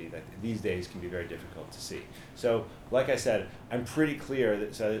humanity that these days can be very difficult to see. So, like I said, I'm pretty clear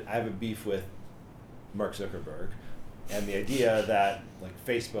that I have a beef with Mark Zuckerberg and the idea that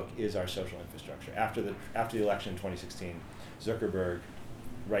Facebook is our social infrastructure. After the election in 2016, Zuckerberg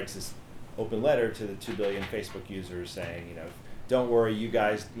writes this open letter to the 2 billion Facebook users saying, don't worry, you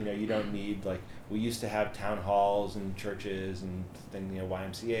guys, you don't need, we used to have town halls and churches and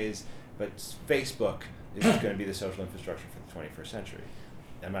YMCAs, but Facebook is going to be the social infrastructure for the 21st century.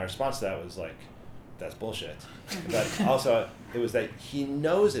 And my response to that was that's bullshit. But also, it was that he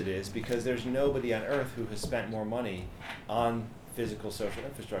knows it is, because there's nobody on earth who has spent more money on physical social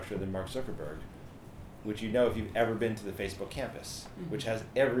infrastructure than Mark Zuckerberg, which if you've ever been to the Facebook campus, which has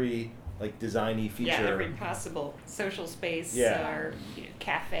every designy feature. Yeah, every possible social space or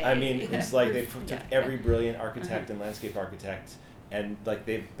cafe. I mean, it's they took every brilliant architect and landscape architect, and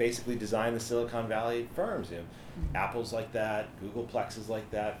they've basically designed the Silicon Valley firms. Apple's like that, Googleplex is like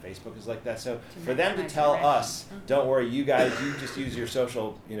that, Facebook is like that. So for them to tell us, don't worry, you guys, you just use your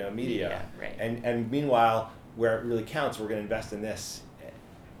social, media, right. and meanwhile, where it really counts, we're going to invest in this.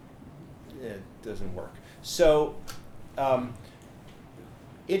 It doesn't work. So.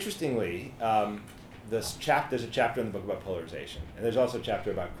 Interestingly, there's a chapter in the book about polarization, and there's also a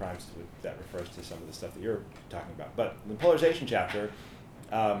chapter about crimes that refers to some of the stuff that you're talking about. But in the polarization chapter,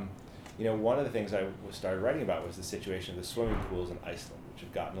 one of the things I started writing about was the situation of the swimming pools in Iceland, which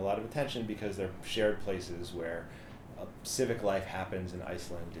have gotten a lot of attention because they're shared places where civic life happens in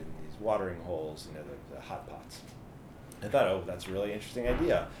Iceland in these watering holes, the hot pots. I thought, oh, that's a really interesting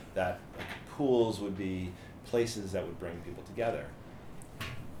idea, that like, pools would be places that would bring people together.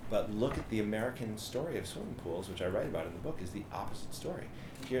 But look at the American story of swimming pools, which I write about in the book, is the opposite story.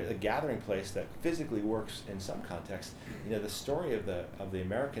 Here, a gathering place that physically works in some context, the story of the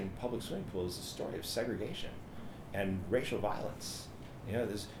American public swimming pool is the story of segregation and racial violence.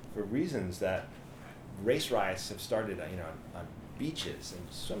 There's for reasons that race riots have started, on beaches and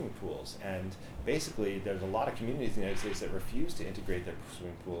swimming pools, and basically there's a lot of communities in the United States that refuse to integrate their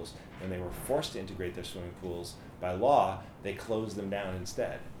swimming pools. When they were forced to integrate their swimming pools by law, they closed them down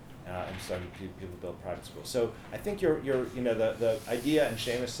instead. And started people build private schools. So I think the idea, and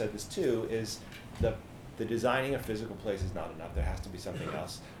Seamus said this too, is the designing a physical place is not enough. There has to be something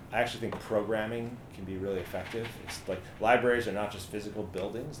else. I actually think programming can be really effective. It's like libraries are not just physical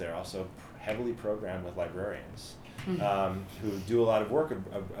buildings; they're also heavily programmed with librarians who do a lot of work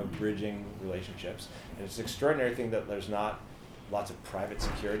of bridging relationships. And it's an extraordinary thing that there's not lots of private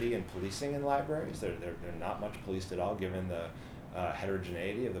security and policing in libraries. They're not much policed at all, given the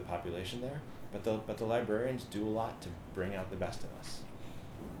heterogeneity of the population there, but the librarians do a lot to bring out the best in us.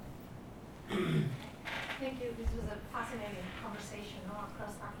 Thank you. This was a fascinating conversation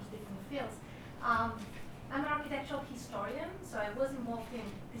across different fields. I'm an architectural historian, so I was involved in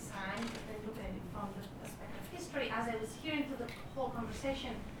design, but then looking at it from the perspective of history. As I was hearing through the whole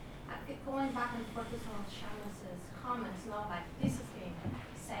conversation, I kept going back and forth with some of Seamus's comments, like this is being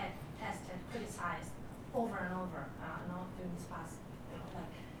said, tested, criticized over and over, during this past,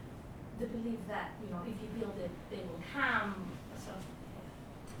 like the belief that, if you build it, they will harm, a sort of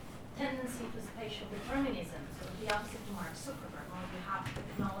tendency to spatial determinism, sort of the opposite to Mark Zuckerberg. You have the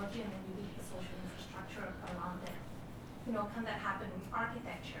technology and then you build the social infrastructure around it. Can that happen in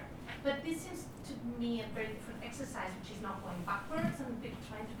architecture? But this seems to me a very different exercise, which is not going backwards and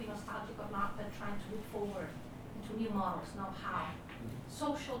trying to be nostalgic or not, but trying to look forward into new models, know how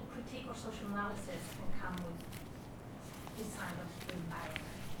social critique or social analysis can come with design of the environment.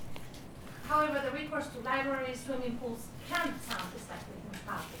 However, the recourse to libraries, swimming pools can sound slightly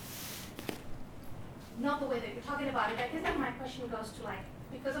nostalgic. Not the way that you're talking about it. I guess that my question goes to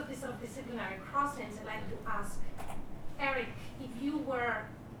because of this sort of disciplinary crossings, I'd like to ask Eric, if you were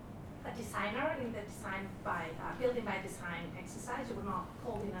a designer in the building by design exercise, you were not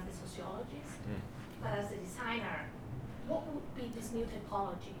called in as a sociologist, but as a designer, what would be this new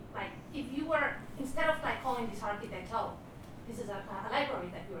typology? If you were, instead of calling this architect, this is a library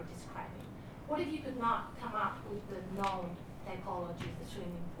that you were describing, what if you could not come up with the known typologies, the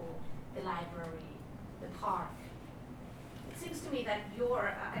swimming pool, the library, the park? It seems to me that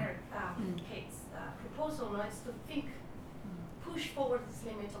your, Kate's proposal is to push forward this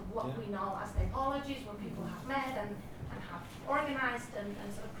limit of what we know as typologies, where people have met and have organized and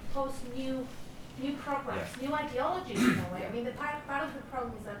sort of proposed new programs, new ideologies in a way. I mean, the part of the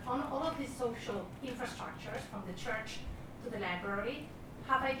problem is that all of these social infrastructures, from the church to the library,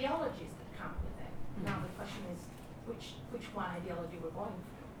 have ideologies that come with it. Now the question is, which one ideology we're going for?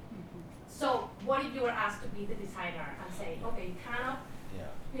 So, what if you were asked to be the designer and say, okay, you cannot,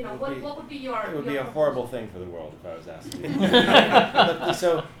 what would be your? It would be a horrible thing for the world if I was asked to be. But is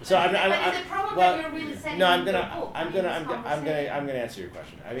the problem that you're really saying? No, I'm gonna answer your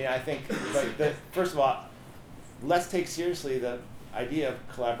question. I mean, I think, first of all, let's take seriously the idea of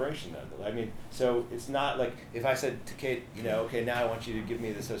collaboration. Though. I mean, so it's not like if I said to Kate, okay, now I want you to give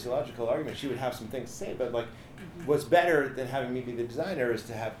me the sociological argument, she would have some things to say. But what's better than having me be the designer is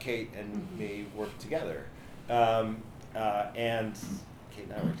to have Kate and me work together, and Kate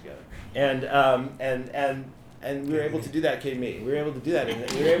and I work together, and we were able to do that, Kate and me. We were able to do that,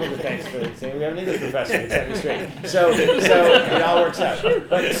 and we were able to, thanks for saying, we have an English professor who set me straight. So it all works out.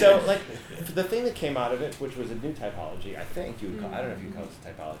 But the thing that came out of it, which was a new typology, I think you would call, I don't know if you would call this a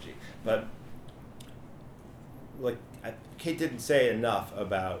typology, but Kate didn't say enough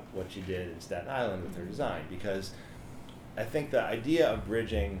about what she did in Staten Island with her design, because I think the idea of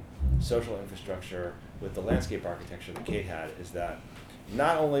bridging social infrastructure with the landscape architecture that Kate had is that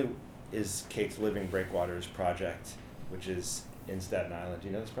not only is Kate's Living Breakwaters project, which is in Staten Island, do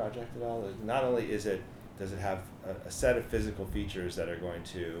you know this project at all? Not only does it have a set of physical features that are going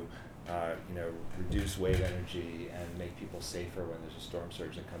to reduce wave energy and make people safer when there's a storm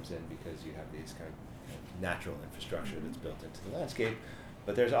surge that comes in, because you have these kind of natural infrastructure that's built into the landscape,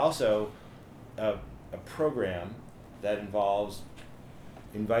 but there's also a program that involves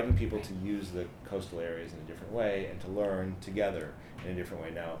inviting people to use the coastal areas in a different way and to learn together in a different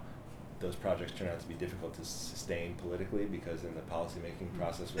way. Now, those projects turn out to be difficult to sustain politically, because in the policymaking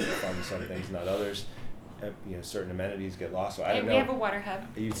process we fund some things, not others. certain amenities get lost. So I don't And know. we have a water hub.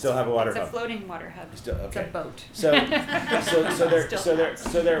 You still have a water It's hub. a floating water hub. Still, okay. It's a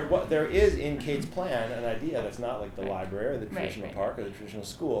boat. There is in Kate's plan an idea that's not like the Right. library or the Right, traditional right. park or the traditional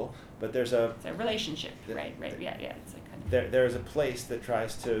school, but there's a It's a relationship, right? Yeah. It's a kind of. there's a place that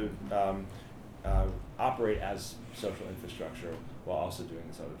tries to operate as social infrastructure while also doing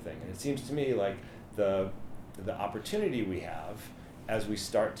this other thing. And it seems to me like the opportunity we have as we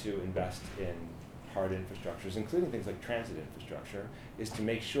start to invest in hard infrastructures, including things like transit infrastructure, is to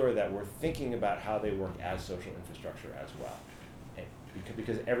make sure that we're thinking about how they work as social infrastructure as well. And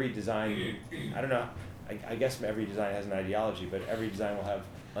because every design, I don't know, I guess every design has an ideology, but every design will have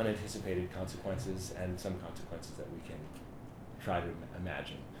unanticipated consequences and some consequences that we can try to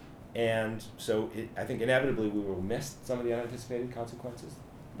imagine. And so I think inevitably we will miss some of the unanticipated consequences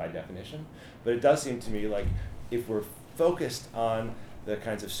by definition, but it does seem to me like if we're focused on the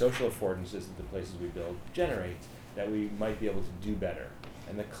kinds of social affordances that the places we build generate, that we might be able to do better.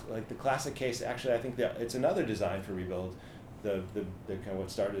 And the classic case, actually, I think that it's another design for rebuild, the kind of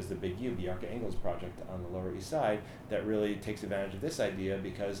what started as the Big U, the Arca Ingalls project on the Lower East Side, that really takes advantage of this idea,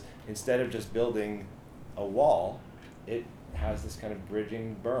 because instead of just building a wall, it has this kind of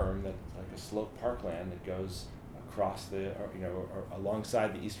bridging berm that's like a sloped parkland that goes across or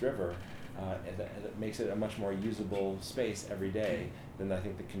alongside the East River. And that makes it a much more usable space every day than I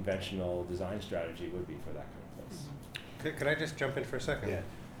think the conventional design strategy would be for that kind of place. Could I just jump in for a second? Yeah.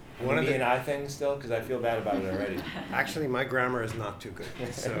 One of me the and I thing still, because I feel bad about it already. Actually, my grammar is not too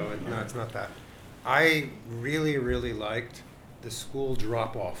good, so no, it's not that. I really, really liked the school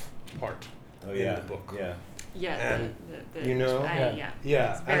drop-off part in the book. Yeah. Yeah. And the you know, yeah.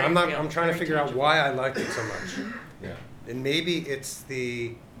 Yeah, It's and very real, I'm trying to very figure out tangible. why I liked it so much. Yeah. And maybe it's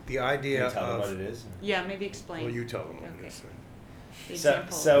the Can idea you tell them of. what it is? Yeah, maybe explain. Well, you tell them what Okay. it is.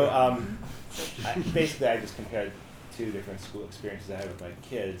 The So, example. basically, I just compared two different school experiences I had with my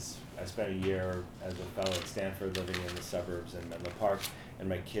kids. I spent a year as a fellow at Stanford living in the suburbs in Menlo Park, and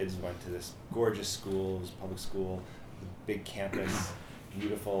my kids went to this gorgeous school, it was a public school, big campus,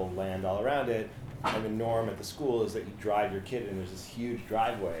 beautiful land all around it, and the norm at the school is that you drive your kid and there's this huge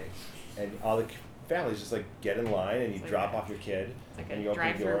driveway, and all the families just like get in line and you It's like drop a- off your kid. It's like and a you open the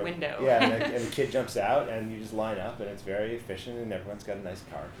drive-through door. window. Yeah, and the kid jumps out, and you just line up, and it's very efficient, and everyone's got a nice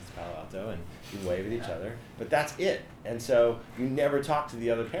car because it's Palo Alto, and you wave at each other. But that's it. And so you never talk to the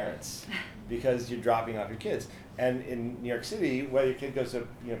other parents because you're dropping off your kids. And in New York City, whether your kid goes to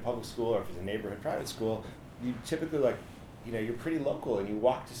public school or if it's a neighborhood private school, you typically you're pretty local, and you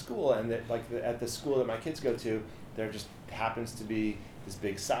walk to school, and at the school that my kids go to, there just happens to be this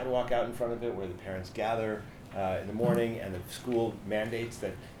big sidewalk out in front of it where the parents gather in the morning, and the school mandates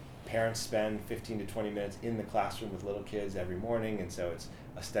that parents spend 15 to 20 minutes in the classroom with little kids every morning, and so it's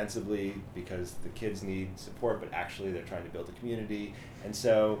ostensibly because the kids need support, but actually they're trying to build a community. And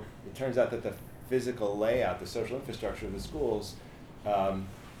so it turns out that the physical layout, the social infrastructure of the schools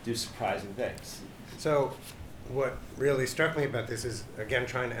do surprising things. So what really struck me about this is, again,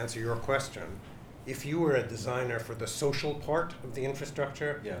 trying to answer your question. If you were a designer for the social part of the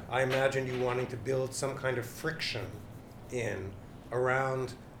infrastructure, Yeah. I imagine you wanting to build some kind of friction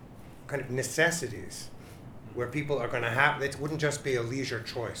around kind of necessities where people are going to have, it wouldn't just be a leisure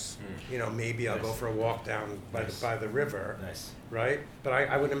choice. Maybe I'll go Nice. for a walk down by the river, Nice. right? But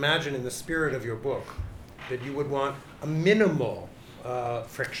I would imagine in the spirit of your book that you would want a minimal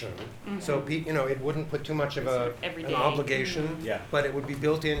friction. So it wouldn't put too much of an Everyday. obligation, Yeah. but it would be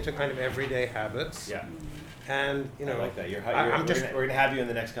built into kind of everyday habits. Yeah. And I like that. I'm just we're gonna have you in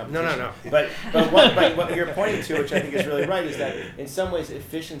the next competition. No. But what you're pointing to, which I think is really right, is that in some ways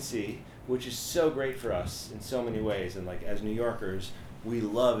efficiency, which is so great for us in so many ways, and like as New Yorkers, we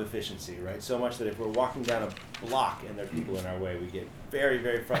love efficiency, right? So much that if we're walking down a block and there's people in our way, we get very,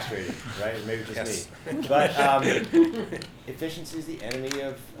 very frustrated, right? Or maybe just me. But efficiency is the enemy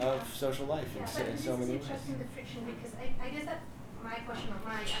of social life Yeah, in but so this many is ways. interesting, the friction, because I guess that my question of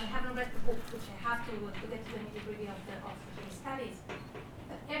mine, I haven't read the book, which I have to get to the nitty-gritty of the case studies,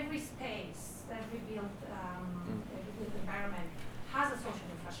 but every space, every built environment has a social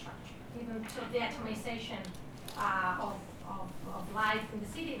infrastructure. Even so, the atomization of life in the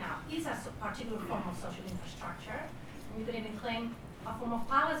city now is a particular form of social infrastructure. And you can even claim a form of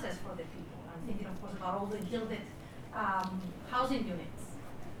palaces for the people. I'm thinking, of course, about all the gilded housing units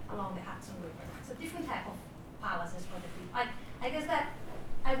along the Hudson River. It's a different type of palaces for the people. I guess that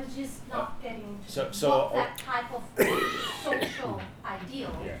I was just not getting what that type of social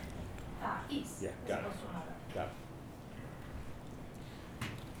ideal is. Yeah, got it. as opposed to another. Got it.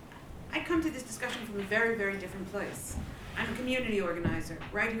 I come to this discussion from a very, very different place. I'm a community organizer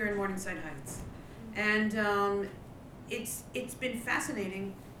right here in Morningside Heights. And it's been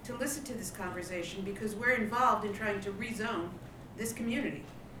fascinating to listen to this conversation because we're involved in trying to rezone this community.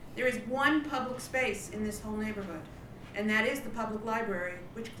 There is one public space in this whole neighborhood, and that is the public library,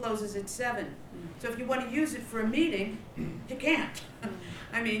 which closes at 7. So if you want to use it for a meeting, you can't.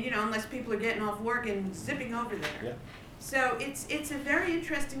 I mean, unless people are getting off work and zipping over there. Yeah. So it's a very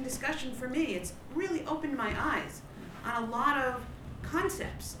interesting discussion for me. It's really opened my eyes on a lot of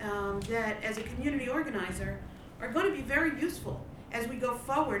concepts that, as a community organizer, are going to be very useful as we go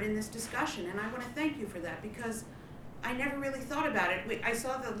forward in this discussion. And I want to thank you for that because I never really thought about it. I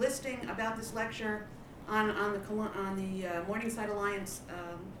saw the listing about this lecture on the Morningside Alliance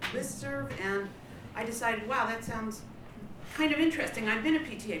listserv, and I decided, wow, that sounds kind of interesting. I've been a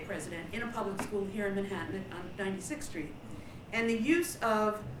PTA president in a public school here in Manhattan on 96th Street. And the use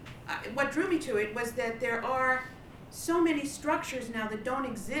of, what drew me to it was that there are so many structures now that don't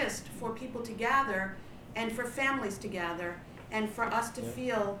exist for people to gather and for families to gather and for us to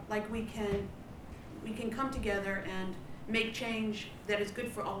feel like we can come together and make change that is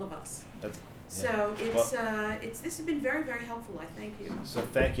good for all of us. So this has been very, very helpful. I thank you. So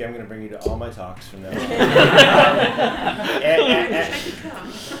thank you. I'm going to bring you to all my talks from now on.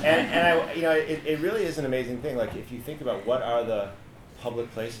 It really is an amazing thing. Like if you think about what are the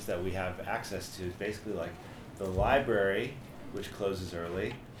public places that we have access to, it's basically like the library, which closes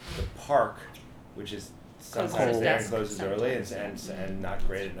early, the park, which is sometimes there and closes early and not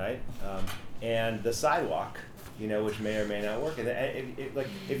great at night, and the sidewalk, which may or may not work. And like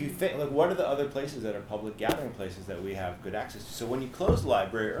if you think, like, what are the other places that are public gathering places that we have good access to? So when you close the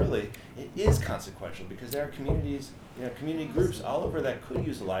library early, it is consequential because there are communities, community groups all over that could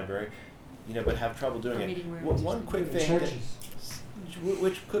use the library, but have trouble doing it. One quick thing,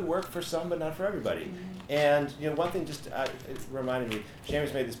 which could work for some but not for everybody. And one thing just it reminded me,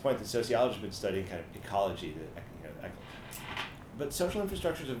 Seamus made this point that sociologists have been studying kind of ecology, but social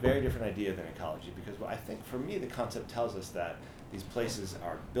infrastructure is a very different idea than ecology because I think for me the concept tells us that these places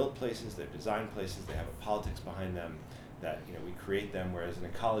are built places, they're designed places, they have a politics behind them, that we create them, whereas an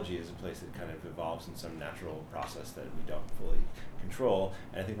ecology is a place that kind of evolves in some natural process that we don't fully control.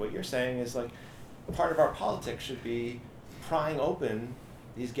 And I think what you're saying is like part of our politics should be prying open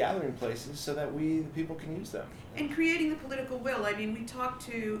these gathering places so that the people can use them. And creating the political will. I mean, we talk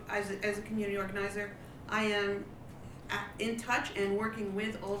to, as a community organizer, I am in touch and working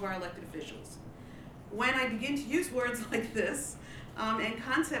with all of our elected officials. When I begin to use words like this and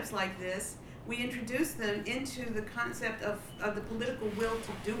concepts like this, we introduce them into the concept of the political will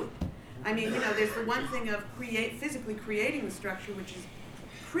to do it. I mean, there's the one thing of physically creating the structure, which is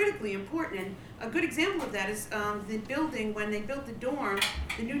critically important. And a good example of that is the building when they built the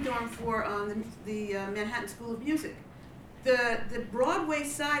new dorm for the Manhattan School of Music. The Broadway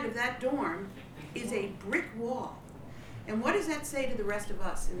side of that dorm is a brick wall. And what does that say to the rest of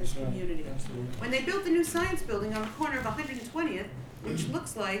us in this community? Absolutely. When they built the new science building on the corner of 120th, which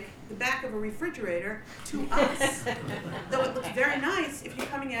looks like the back of a refrigerator to us, though it looks very nice if you're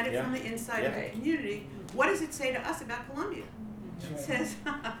coming at it from the inside of the community, what does it say to us about Columbia? It says,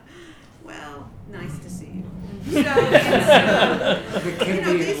 well, nice to see you. So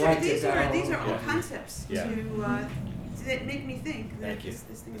these are all concepts that make me think that this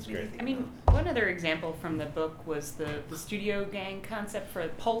thing is really. I mean, one other example from the book was the studio gang concept for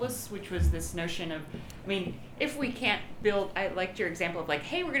Polis, which was this notion of, if we can't build, I liked your example of like,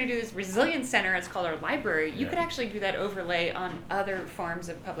 hey, we're going to do this resilience center, it's called our library. You could actually do that overlay on other forms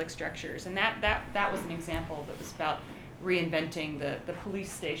of public structures. And that was an example that was about reinventing the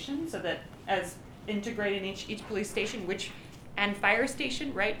police station so that as integrated in each police station, and fire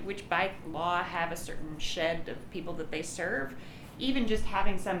station, right, which by law have a certain shed of people that they serve, even just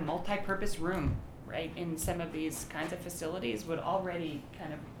having some multi-purpose room, right, in some of these kinds of facilities would already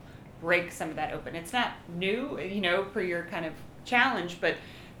kind of break some of that open. It's not new, per your kind of challenge, but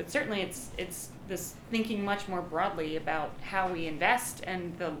certainly it's this thinking much more broadly about how we invest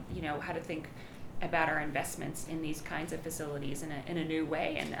and how to think about our investments in these kinds of facilities in a new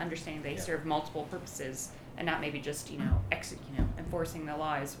way and understanding they serve multiple purposes. And not maybe just enforcing the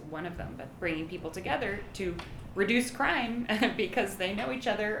law is one of them, but bringing people together to reduce crime because they know each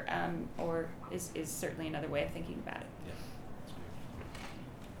other, or is certainly another way of thinking about it.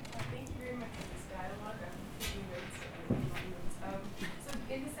 Thank you very much for this dialogue. I'm taking notes. So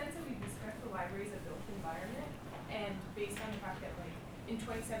in the sense that we discussed the library as a built environment, and based on the fact that in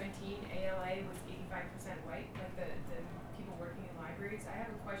 2017 ALA was 85% white, the people working in libraries, I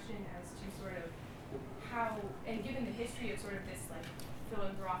have a question as to sort of how, and given the history of sort of this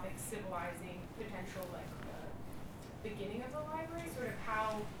philanthropic civilizing potential beginning of the library, sort of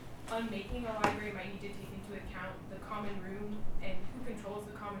how unmaking a library might need to take into account the common room and who controls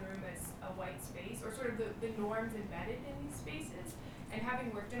the common room as a white space, or sort of the norms embedded in these spaces. And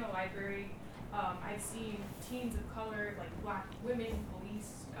having worked in a library, I've seen teens of color, like Black women,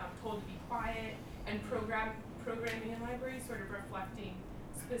 police, told to be quiet, and programming in libraries sort of reflecting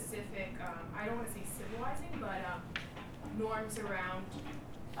specific, I don't want to say civilizing, but norms around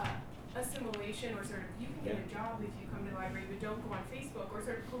assimilation, or sort of you can get a job if you come to the library, but don't go on Facebook, or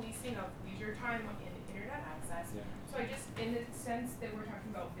sort of policing of leisure time and internet access. Yeah. So I just, in the sense that we're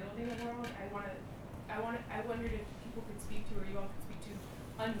talking about building a world, I wondered if people could speak to, or you all could speak to,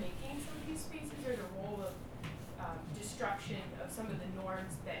 unmaking some of these spaces, or the role of destruction of some of the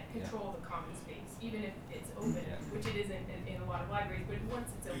norms that control the common space, even if it's open, which it isn't in a lot of libraries, but once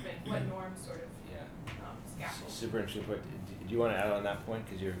it's open, what norms sort of scaffold? Super interesting point. Do you want to add on that point?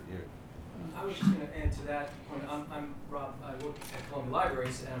 Because you're I was just going to add to that point. I'm Rob. I work at Columbia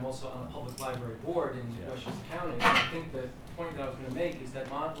Libraries, and I'm also on a public library board in Westchester County. And I think the point that I was going to make is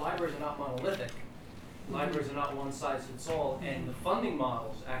that libraries are not monolithic. Libraries are not one size fits all, and the funding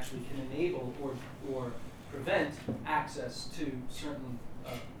models actually can enable or prevent access to certain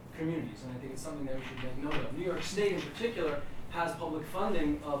communities. And I think it's something that we should make note of. New York State, in particular, has public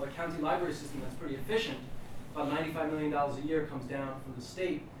funding of a county library system that's pretty efficient. About $95 million a year comes down from the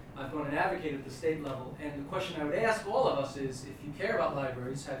state. I've gone and advocated at the state level, and the question I would ask all of us is, if you care about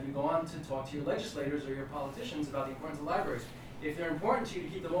libraries, have you gone to talk to your legislators or your politicians about the importance of libraries? If they're important to you to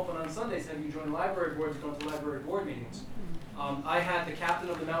keep them open on Sundays, have you joined library boards, gone to library board meetings? I had the captain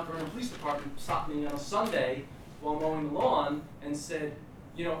of the Mount Vernon Police Department stop me on a Sunday while mowing the lawn and said,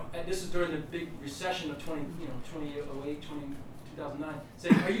 and this is during the big recession of 2008, 2009,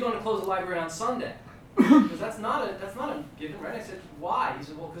 said, "Are you going to close the library on Sunday?" Because that's not a given, right? I said, "Why?" He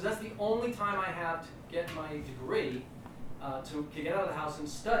said, "Well, because that's the only time I have to get my degree, to get out of the house and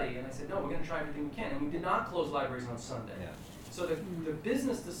study." And I said, "No, we're going to try everything we can." And we did not close libraries on Sunday. Yeah. So the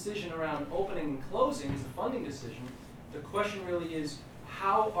business decision around opening and closing is a funding decision. The question really is,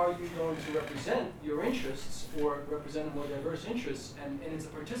 how are you going to represent your interests, or represent more diverse interests? And it's a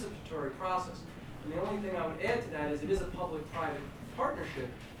participatory process. And the only thing I would add to that is it is a public-private partnership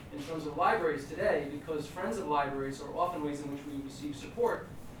in terms of libraries today, because Friends of Libraries are often ways in which we receive support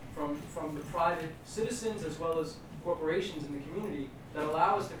from the private citizens as well as corporations in the community that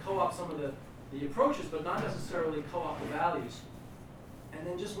allow us to co-opt some of the approaches, but not necessarily co-opt the values. And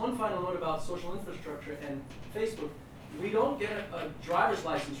then just one final note about social infrastructure and Facebook. We don't get a driver's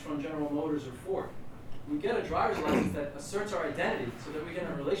license from General Motors or Ford. We get a driver's license that asserts our identity so that we get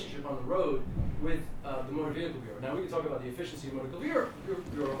in a relationship on the road with the Motor Vehicle Bureau. Now, we can talk about the efficiency of Motor Vehicle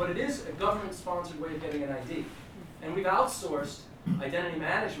Bureau, but it is a government-sponsored way of getting an ID. And we've outsourced identity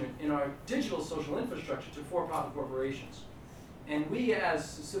management in our digital social infrastructure to for-profit corporations. And we,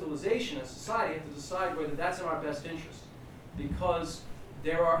 as a civilization, as society, have to decide whether that's in our best interest, because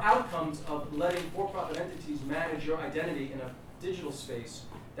there are outcomes of letting for-profit entities manage your identity in a digital space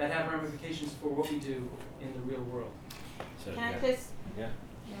that have ramifications for what we do in the real world. So, can I just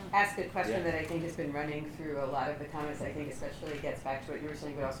ask a question that I think has been running through a lot of the comments? I think especially gets back to what you were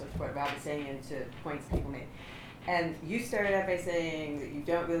saying, but also to what Rob was saying and to points people made. And you started out by saying that you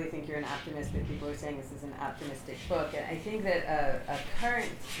don't really think you're an optimist, but people are saying this is an optimistic book. And I think that a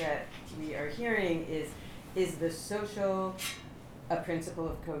current that we are hearing is the social a principle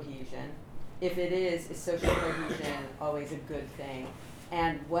of cohesion? If it is social cohesion always a good thing?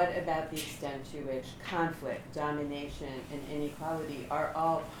 And what about the extent to which conflict, domination, and inequality are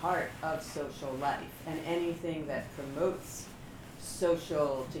all part of social life? And anything that promotes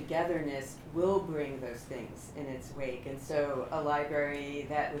social togetherness will bring those things in its wake. And so a library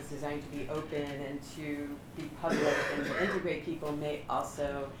that was designed to be open and to be public and to integrate people may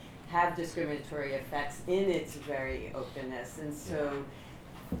also have discriminatory effects in its very openness. And so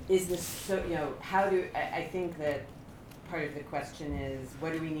is this, I think that part of the question is,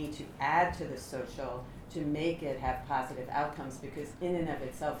 what do we need to add to the social to make it have positive outcomes? Because in and of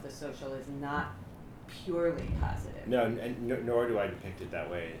itself, the social is not purely positive. No, and nor do I depict it that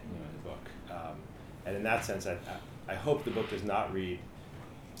way in the book. And in that sense, I hope the book does not read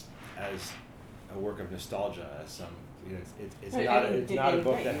as a work of nostalgia, as some, it's not a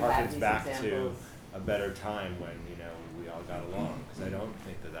book that harkens back to a better time when we all got along, because I don't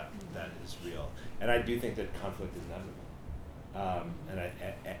think that is real, and I do think that conflict is inevitable.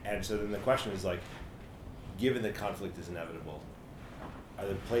 And so then the question is, like, given that conflict is inevitable, are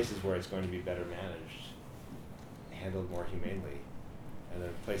there places where it's going to be better managed, handled more humanely, and there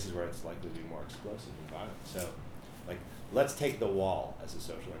are places where it's likely to be more explosive and violent? So, like, let's take the wall as a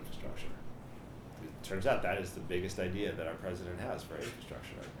social infrastructure. It turns out that is the biggest idea that our president has for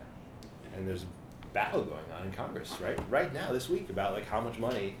infrastructure right now. and there's a battle going on in Congress right now this week about like how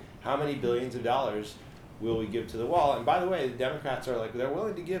many billions of dollars will we give to the wall. And by the way, the Democrats are like, they're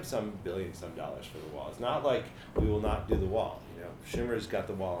willing to give some dollars for the wall. It's not like we will not do the wall. You know, Schumer's got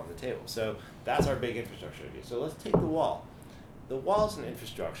the wall on the table. So that's our big infrastructure idea. So let's take the wall. The wall's an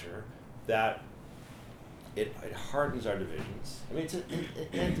infrastructure that it hardens our divisions. I mean, it's an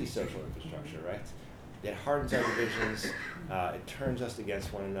anti-social infrastructure, right? It hardens our divisions. It turns us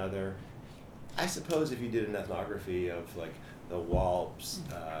against one another. I suppose if you did an ethnography of like the walls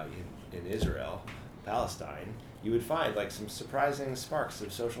in Israel, Palestine, you would find like some surprising sparks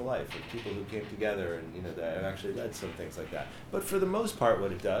of social life of people who came together and, you know, that have actually led some things like that. But for the most part,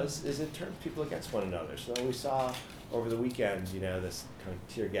 what it does is it turns people against one another. So we saw over the weekend, you know, this kind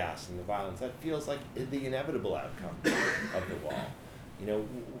of tear gas and the violence. That feels like the inevitable outcome of the wall. You know,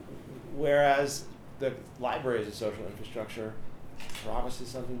 whereas the library as a social infrastructure promises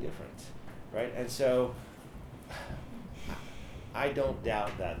something different, right? And so I don't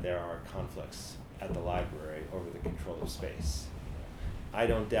doubt that there are conflicts at the library over the control of space. I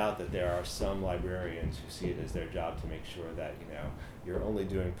don't doubt that there are some librarians who see it as their job to make sure that, you know, you're only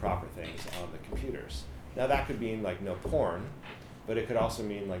doing proper things on the computers. Now that could mean like no porn, but it could also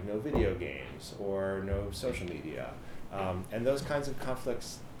mean like no video games or no social media. And those kinds of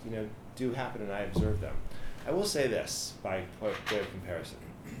conflicts, you know, do happen, and I observe them. I will say this by way of comparison.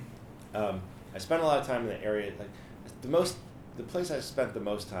 I spent a lot of time in the area, like the place I spent the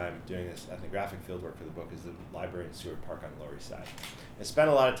most time doing this ethnographic fieldwork for the book is the library in Seward Park on the Lower East Side. I spent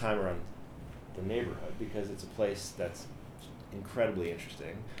a lot of time around the neighborhood because it's a place that's incredibly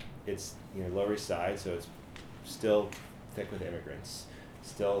interesting. It's, you know, Lower East Side, so it's still thick with immigrants,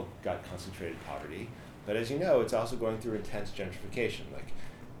 still got concentrated poverty, but as you know, it's also going through intense gentrification. Like,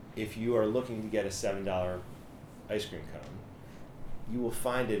 if you are looking to get a $7 ice cream cone, you will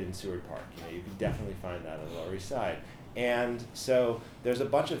find it in Seward Park. You know, you can definitely find that on the Lower East Side. And so there's a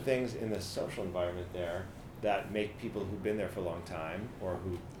bunch of things in the social environment there that make people who've been there for a long time or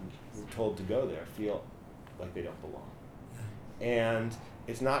who were told to go there feel like they don't belong. And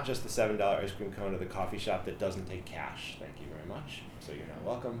it's not just the $7 ice cream cone or the coffee shop that doesn't take cash, thank you very much, so you're not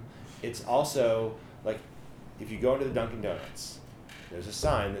welcome. It's also, like, if you go into the Dunkin' Donuts, there's a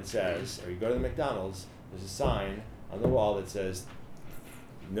sign that says, or you go to the McDonald's, there's a sign on the wall that says,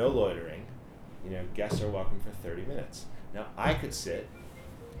 no loitering, you know, guests are welcome for 30 minutes. Now, I could sit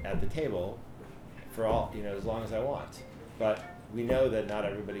at the table for all, you know, as long as I want, but we know that not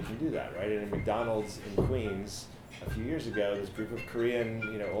everybody can do that, right? And in McDonald's in Queens, a few years ago, this group of Korean,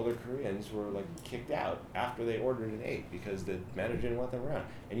 you know, older Koreans were like kicked out after they ordered and ate because the manager didn't want them around.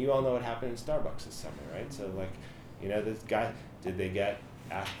 And you all know what happened in Starbucks this summer, right? So like, you know, this guy, did they get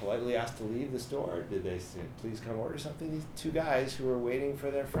politely asked to leave the store? Did they say, please come order something? These two guys who were waiting for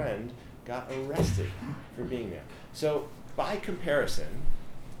their friend got arrested for being there. So by comparison,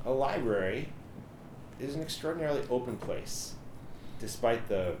 a library is an extraordinarily open place, despite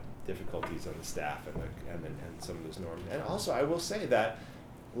the difficulties on the staff and some of those norms. And also, I will say that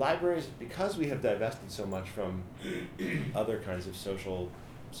libraries, because we have divested so much from other kinds of social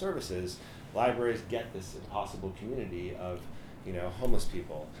services, libraries get this impossible community of, you know, homeless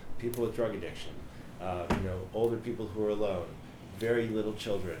people, people with drug addiction, you know, older people who are alone, very little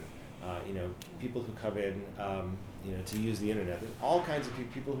children, you know, people who come in, you know, to use the internet. There's all kinds of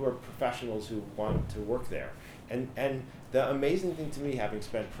people who are professionals who want to work there. And the amazing thing to me, having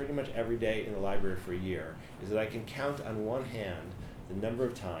spent pretty much every day in the library for a year, is that I can count on one hand the number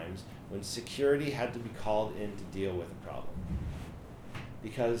of times when security had to be called in to deal with a problem.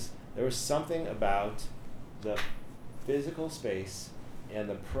 Because there was something about the physical space and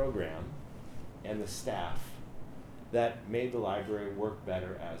the program and the staff that made the library work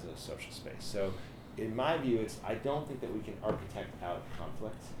better as a social space. So in my view, I don't think that we can architect out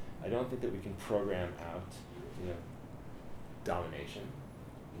conflict. I don't think that we can program out, you know, domination.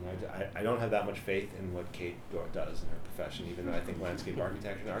 You know, I don't have that much faith in what Kate does in her profession, even though I think landscape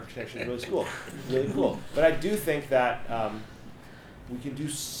architecture and architecture is really cool. But I do think that we can do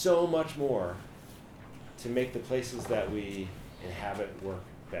so much more to make the places that we inhabit work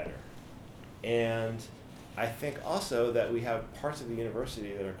better. And I think also that we have parts of the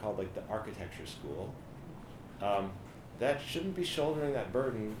university that are called like the architecture school that shouldn't be shouldering that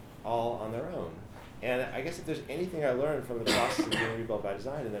burden all on their own. And I guess if there's anything I learned from the process of being Rebuilt by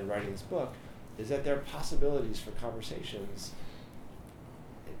Design and then writing this book, is that there are possibilities for conversations,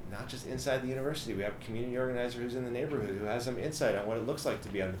 not just inside the university. We have a community organizer who's in the neighborhood who has some insight on what it looks like to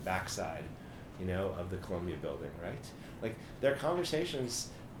be on the backside, you know, of the Columbia building, right? Like, there are conversations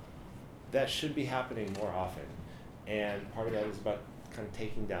that should be happening more often. And part of that is about kind of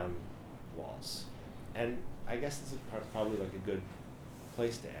taking down walls. And I guess this is probably like a good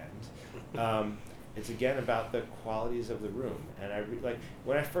place to end. It's again about the qualities of the room. And like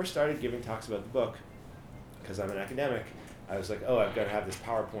when I first started giving talks about the book, because I'm an academic, I was like, oh, I've got to have this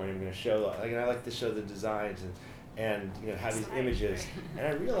PowerPoint. I'm going to show, and I like to show the designs and have these images. And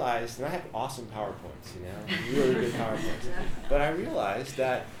I realized, and I have awesome PowerPoints, really good PowerPoints. But I realized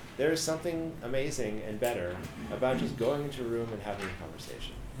that there is something amazing and better about just going into a room and having a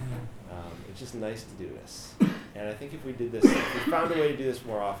conversation. It's just nice to do this. And I think if we did this, if we found a way to do this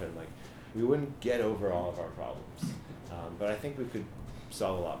more often, like, we wouldn't get over all of our problems. But I think we could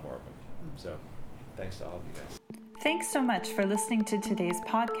solve a lot more of them. So thanks to all of you guys. Thanks so much for listening to today's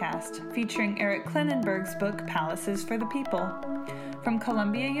podcast featuring Eric Klinenberg's book, Palaces for the People. From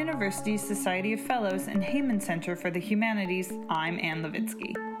Columbia University's Society of Fellows and Heyman Center for the Humanities, I'm Ann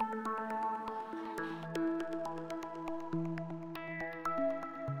Levitsky.